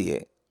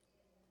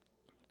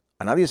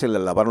nadie se le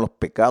lavaron los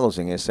pecados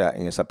en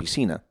esa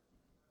piscina.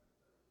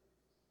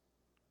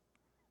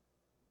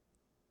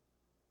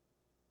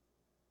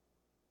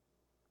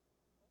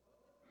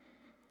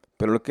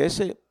 Pero lo que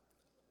ese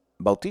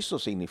bautizo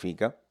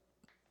significa,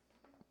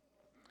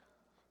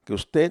 que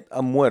usted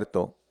ha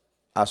muerto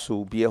a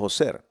su viejo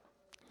ser.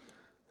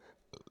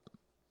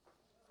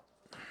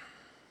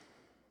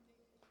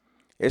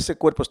 Ese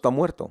cuerpo está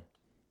muerto.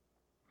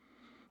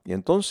 Y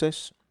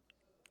entonces,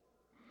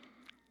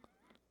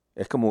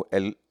 es como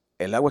el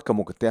agua es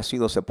como que usted ha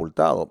sido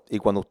sepultado. Y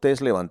cuando usted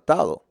es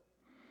levantado,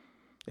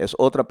 es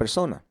otra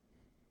persona.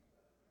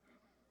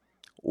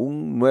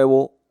 Un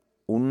nuevo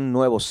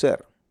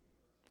ser.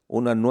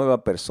 Una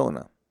nueva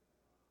persona.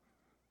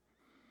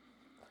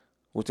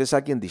 Usted es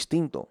alguien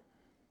distinto.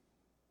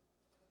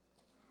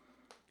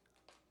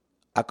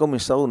 ¿Ha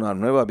comenzado una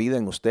nueva vida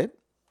en usted?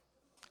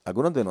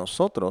 Algunos de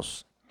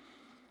nosotros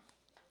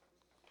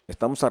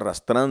estamos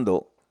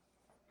arrastrando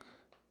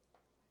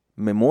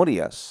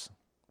memorias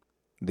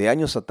de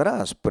años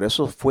atrás, pero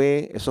eso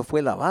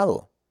fue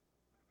lavado.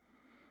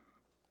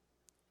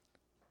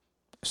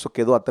 Eso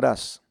quedó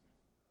atrás.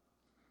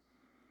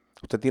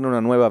 Usted tiene una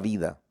nueva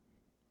vida.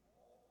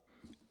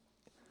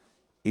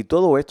 Y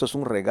todo esto es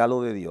un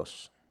regalo de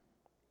Dios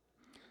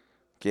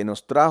que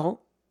nos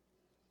trajo.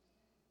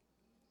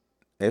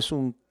 Es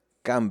un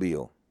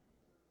cambio.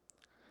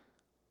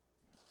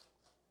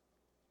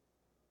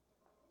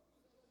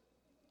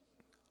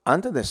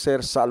 Antes de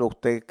ser salvo,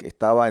 ¿usted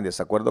estaba en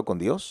desacuerdo con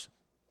Dios?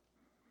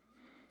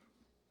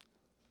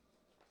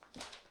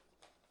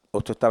 ¿O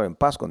usted estaba en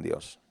paz con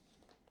Dios?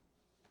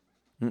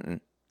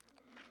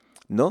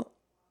 No.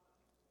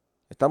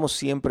 Estamos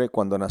siempre,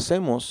 cuando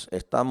nacemos,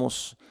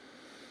 estamos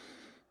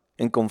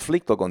en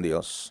conflicto con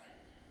Dios.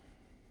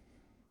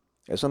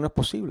 Eso no es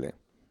posible.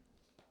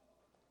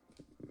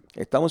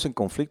 Estamos en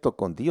conflicto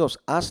con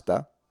Dios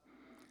hasta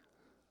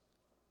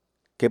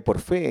que por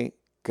fe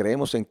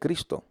creemos en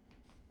Cristo.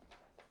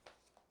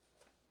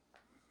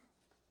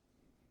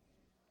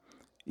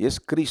 Y es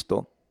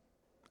Cristo,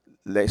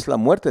 es la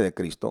muerte de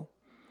Cristo,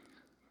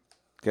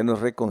 que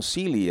nos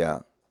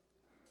reconcilia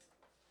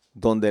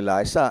donde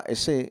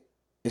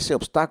ese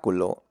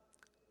obstáculo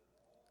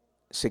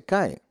se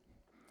cae.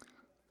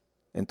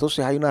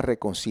 Entonces hay una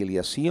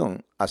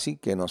reconciliación. Así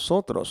que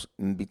nosotros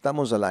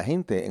invitamos a la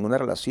gente en una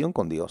relación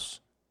con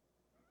Dios.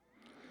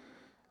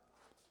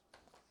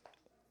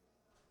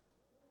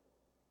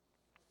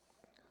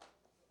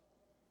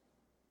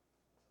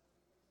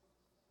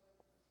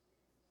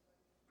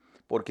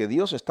 Porque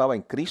Dios estaba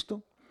en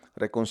Cristo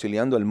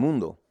reconciliando el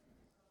mundo.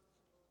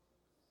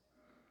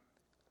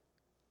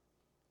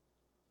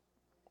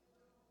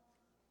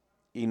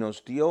 Y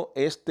nos dio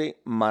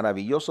este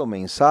maravilloso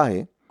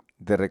mensaje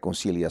de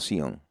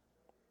reconciliación.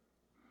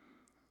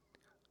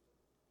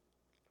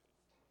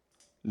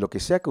 Lo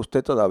que sea que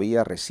usted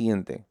todavía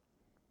resiente,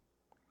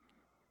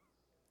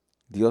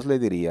 Dios le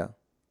diría,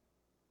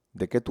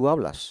 ¿de qué tú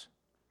hablas?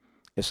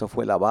 Eso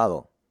fue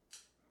lavado.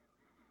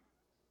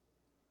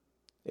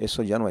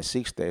 Eso ya no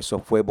existe, eso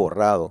fue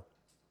borrado.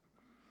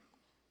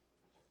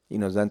 Y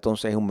nos da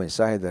entonces un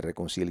mensaje de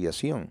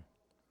reconciliación.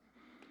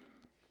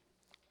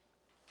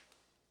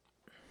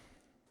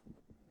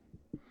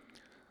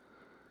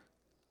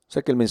 O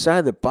sea que el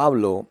mensaje de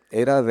Pablo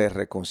era de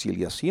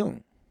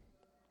reconciliación.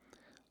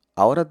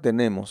 Ahora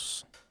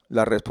tenemos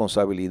la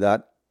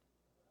responsabilidad,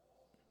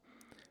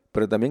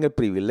 pero también el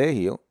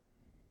privilegio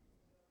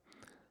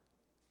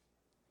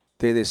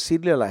de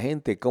decirle a la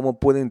gente cómo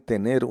pueden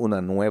tener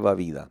una nueva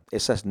vida.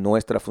 Esa es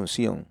nuestra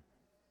función.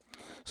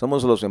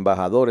 Somos los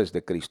embajadores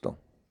de Cristo.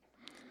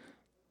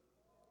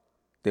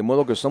 De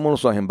modo que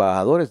somos los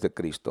embajadores de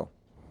Cristo.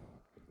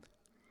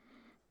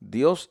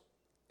 Dios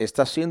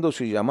está haciendo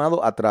su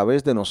llamado a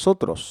través de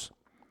nosotros.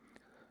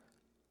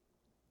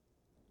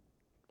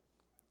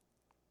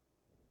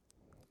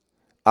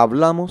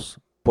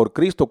 Hablamos por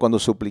Cristo cuando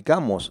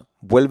suplicamos,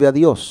 vuelve a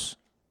Dios.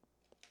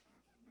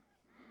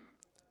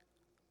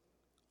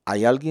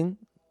 ¿Hay alguien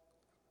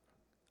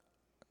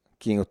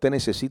quien usted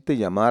necesite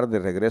llamar de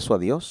regreso a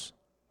Dios?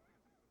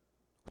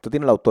 Usted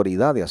tiene la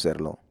autoridad de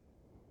hacerlo.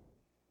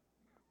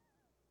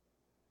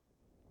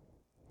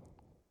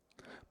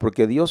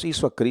 Porque Dios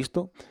hizo a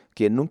Cristo,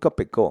 quien nunca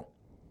pecó,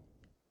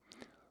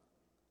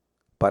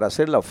 para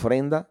hacer la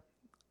ofrenda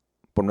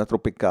por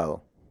nuestro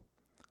pecado.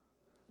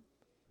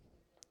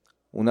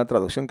 Una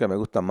traducción que me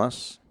gusta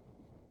más.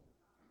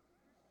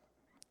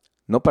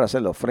 No para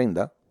hacer la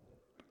ofrenda,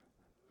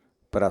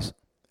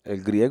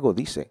 el griego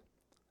dice,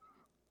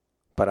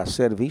 para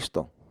ser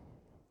visto.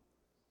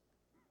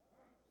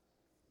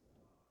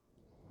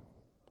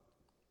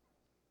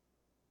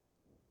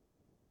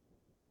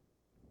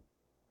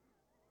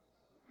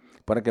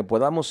 Para que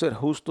podamos ser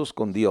justos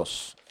con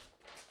Dios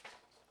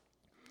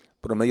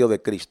por medio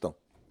de Cristo.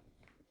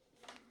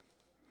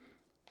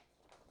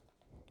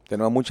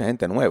 Tenemos mucha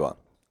gente nueva.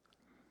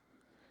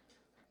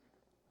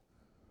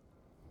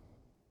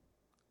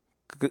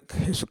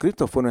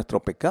 Jesucristo fue nuestro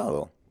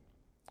pecado.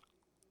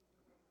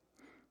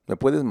 Me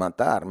puedes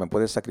matar, me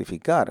puedes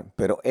sacrificar,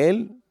 pero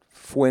Él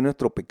fue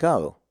nuestro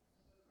pecado.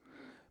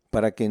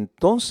 Para que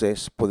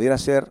entonces pudiera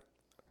ser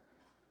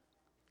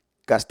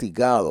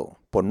castigado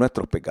por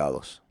nuestros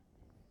pecados.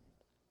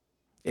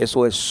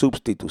 Eso es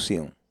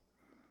sustitución.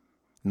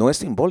 No es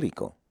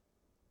simbólico.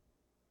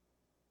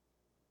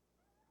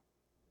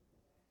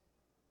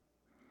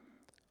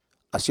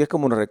 Así es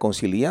como nos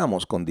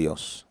reconciliamos con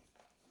Dios.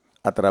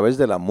 A través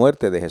de la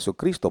muerte de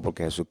Jesucristo.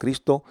 Porque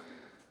Jesucristo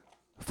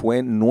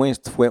fue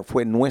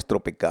nuestro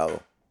pecado.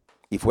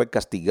 Y fue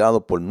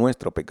castigado por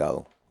nuestro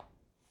pecado.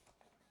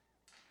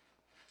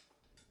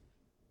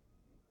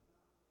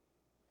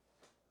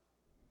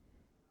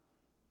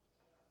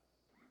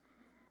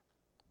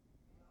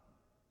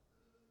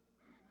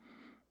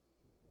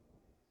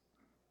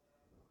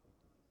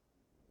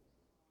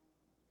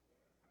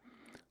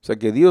 O sea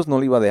que Dios no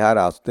le iba a dejar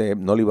a usted,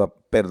 no le iba a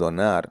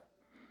perdonar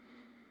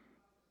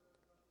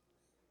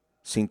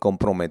sin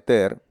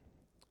comprometer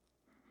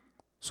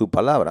su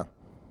palabra.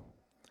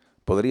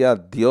 ¿Podría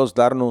Dios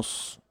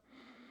darnos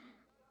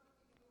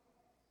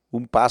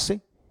un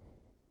pase?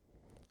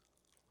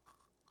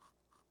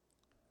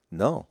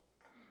 No.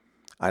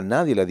 A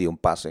nadie le dio un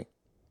pase,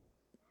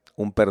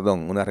 un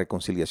perdón, una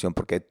reconciliación,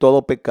 porque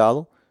todo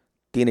pecado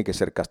tiene que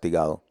ser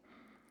castigado.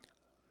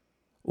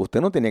 Usted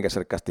no tenía que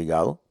ser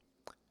castigado.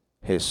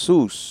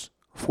 Jesús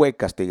fue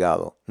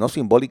castigado, no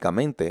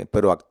simbólicamente,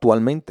 pero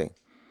actualmente.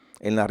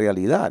 En la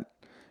realidad,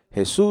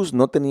 Jesús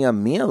no tenía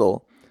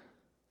miedo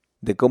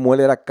de cómo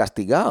Él era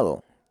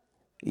castigado.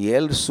 Y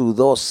Él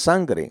sudó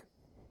sangre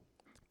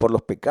por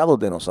los pecados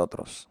de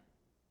nosotros.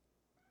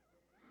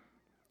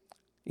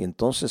 Y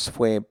entonces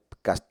fue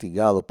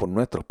castigado por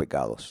nuestros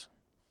pecados.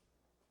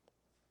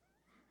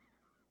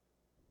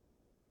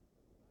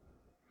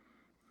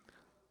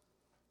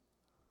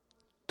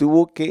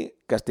 Tuvo que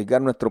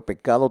castigar nuestro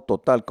pecado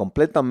total,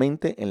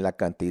 completamente en la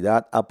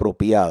cantidad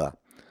apropiada.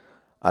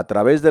 A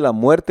través de la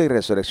muerte y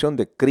resurrección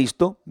de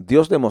Cristo,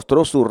 Dios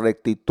demostró su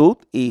rectitud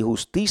y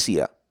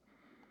justicia.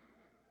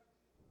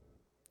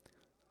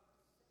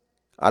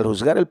 Al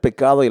juzgar el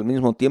pecado y al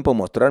mismo tiempo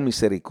mostrar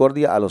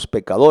misericordia a los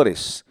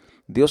pecadores,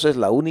 Dios es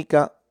la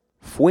única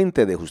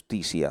fuente de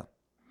justicia.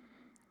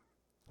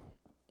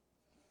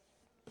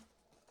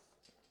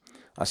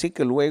 Así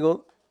que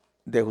luego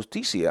de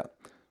justicia,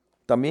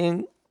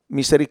 también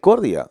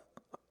misericordia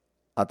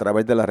a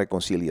través de la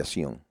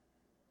reconciliación.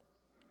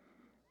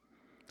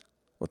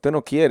 Usted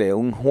no quiere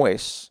un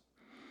juez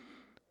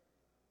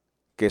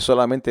que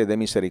solamente dé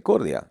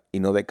misericordia y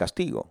no dé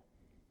castigo.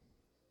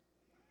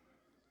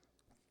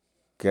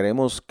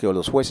 Queremos que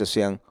los jueces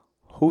sean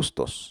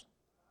justos,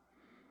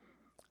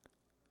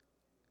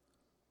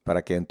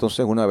 para que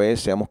entonces una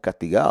vez seamos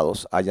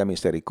castigados haya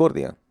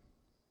misericordia.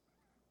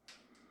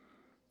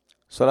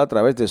 Solo a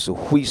través de su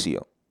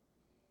juicio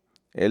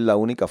es la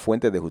única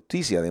fuente de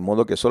justicia, de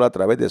modo que solo a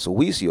través de su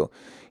juicio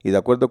y de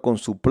acuerdo con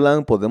su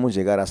plan podemos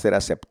llegar a ser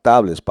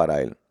aceptables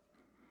para Él.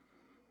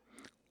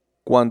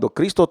 Cuando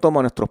Cristo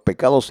toma nuestros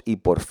pecados y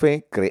por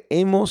fe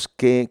creemos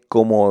que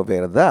como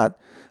verdad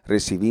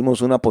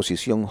recibimos una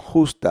posición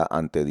justa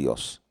ante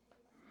Dios.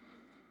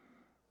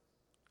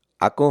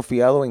 ¿Ha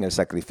confiado en el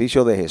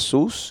sacrificio de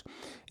Jesús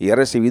y ha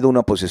recibido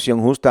una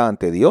posición justa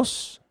ante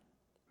Dios?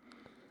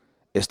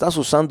 ¿Estás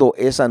usando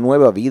esa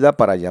nueva vida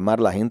para llamar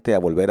a la gente a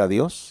volver a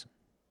Dios?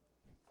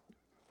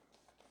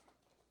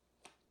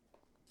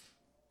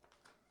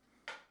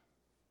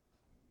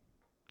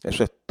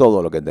 Eso es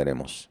todo lo que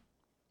tenemos.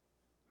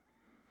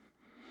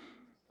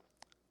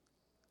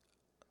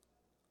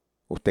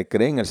 ¿Usted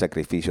cree en el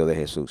sacrificio de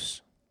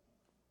Jesús?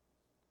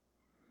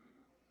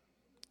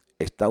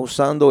 ¿Está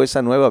usando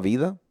esa nueva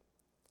vida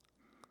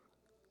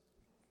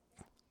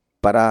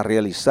para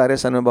realizar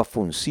esa nueva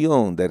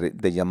función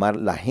de llamar a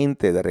la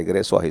gente de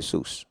regreso a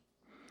Jesús,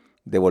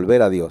 de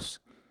volver a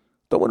Dios?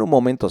 Tomen un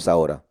momento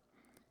ahora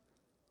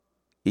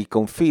y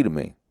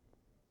confirme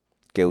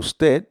que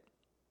usted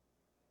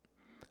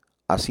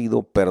ha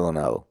sido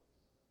perdonado.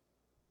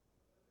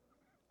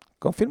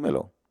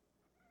 Confírmelo.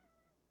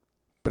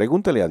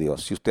 Pregúntele a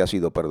Dios si usted ha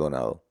sido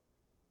perdonado.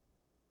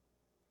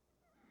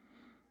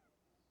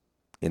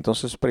 Y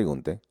entonces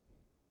pregunte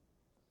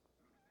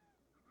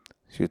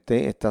si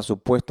usted está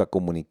supuesto a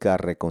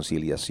comunicar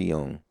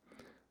reconciliación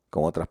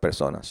con otras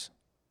personas.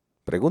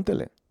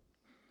 Pregúntele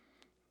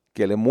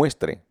que le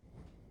muestre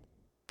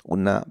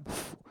una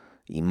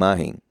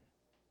imagen.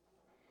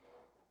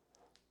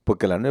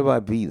 Porque la nueva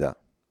vida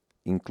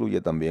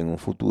incluye también un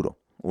futuro,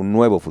 un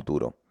nuevo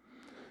futuro.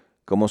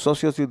 Como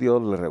socios de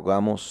Dios, les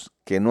rogamos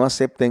que no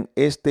acepten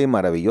este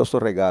maravilloso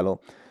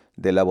regalo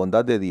de la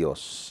bondad de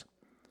Dios.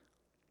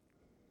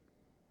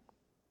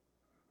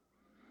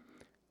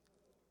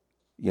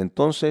 Y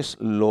entonces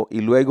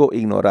luego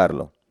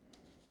ignorarlo.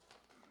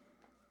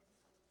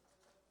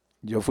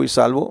 Yo fui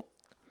salvo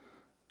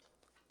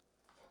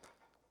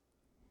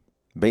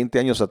 20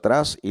 años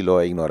atrás y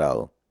lo he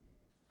ignorado.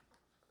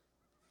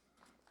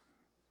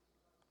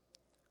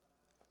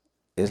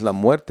 Es la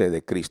muerte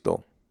de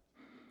Cristo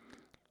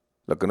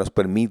lo que nos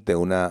permite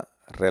una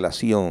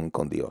relación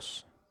con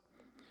Dios.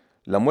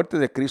 La muerte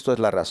de Cristo es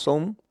la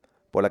razón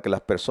por la que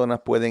las personas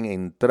pueden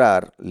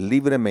entrar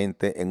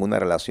libremente en una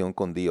relación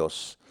con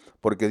Dios.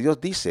 Porque Dios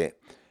dice,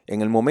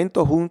 en el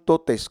momento justo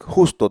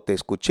te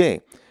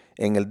escuché,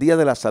 en el día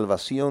de la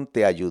salvación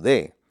te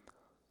ayudé.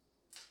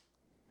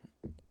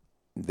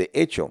 De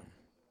hecho,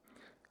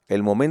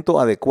 el momento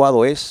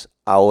adecuado es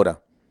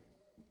ahora.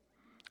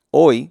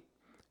 Hoy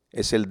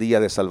es el día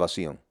de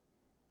salvación.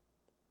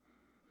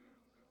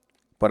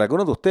 Para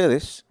algunos de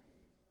ustedes,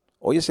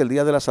 hoy es el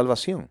día de la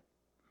salvación.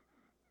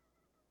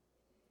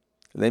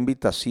 La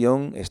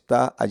invitación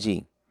está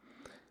allí.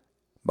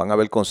 Van a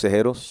haber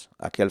consejeros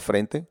aquí al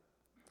frente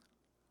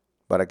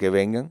para que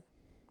vengan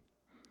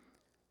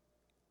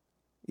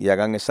y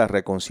hagan esa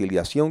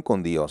reconciliación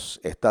con Dios.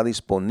 Está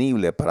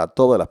disponible para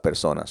todas las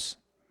personas.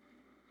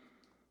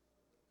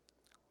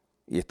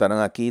 Y estarán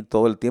aquí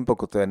todo el tiempo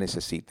que ustedes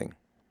necesiten.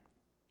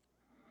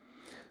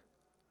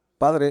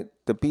 Padre,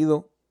 te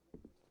pido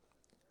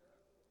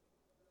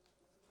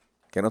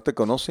que no te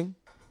conocen,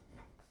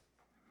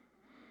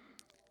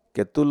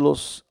 que tú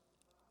los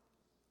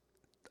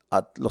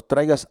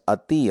traigas a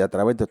ti a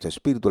través de tu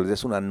Espíritu, les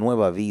des una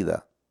nueva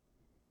vida,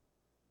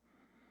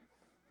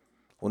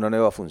 una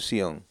nueva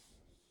función,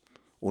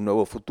 un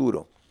nuevo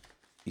futuro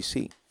y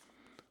sí,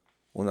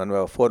 una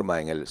nueva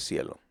forma en el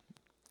cielo.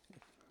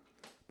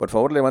 Por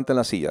favor, levanten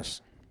las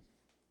sillas.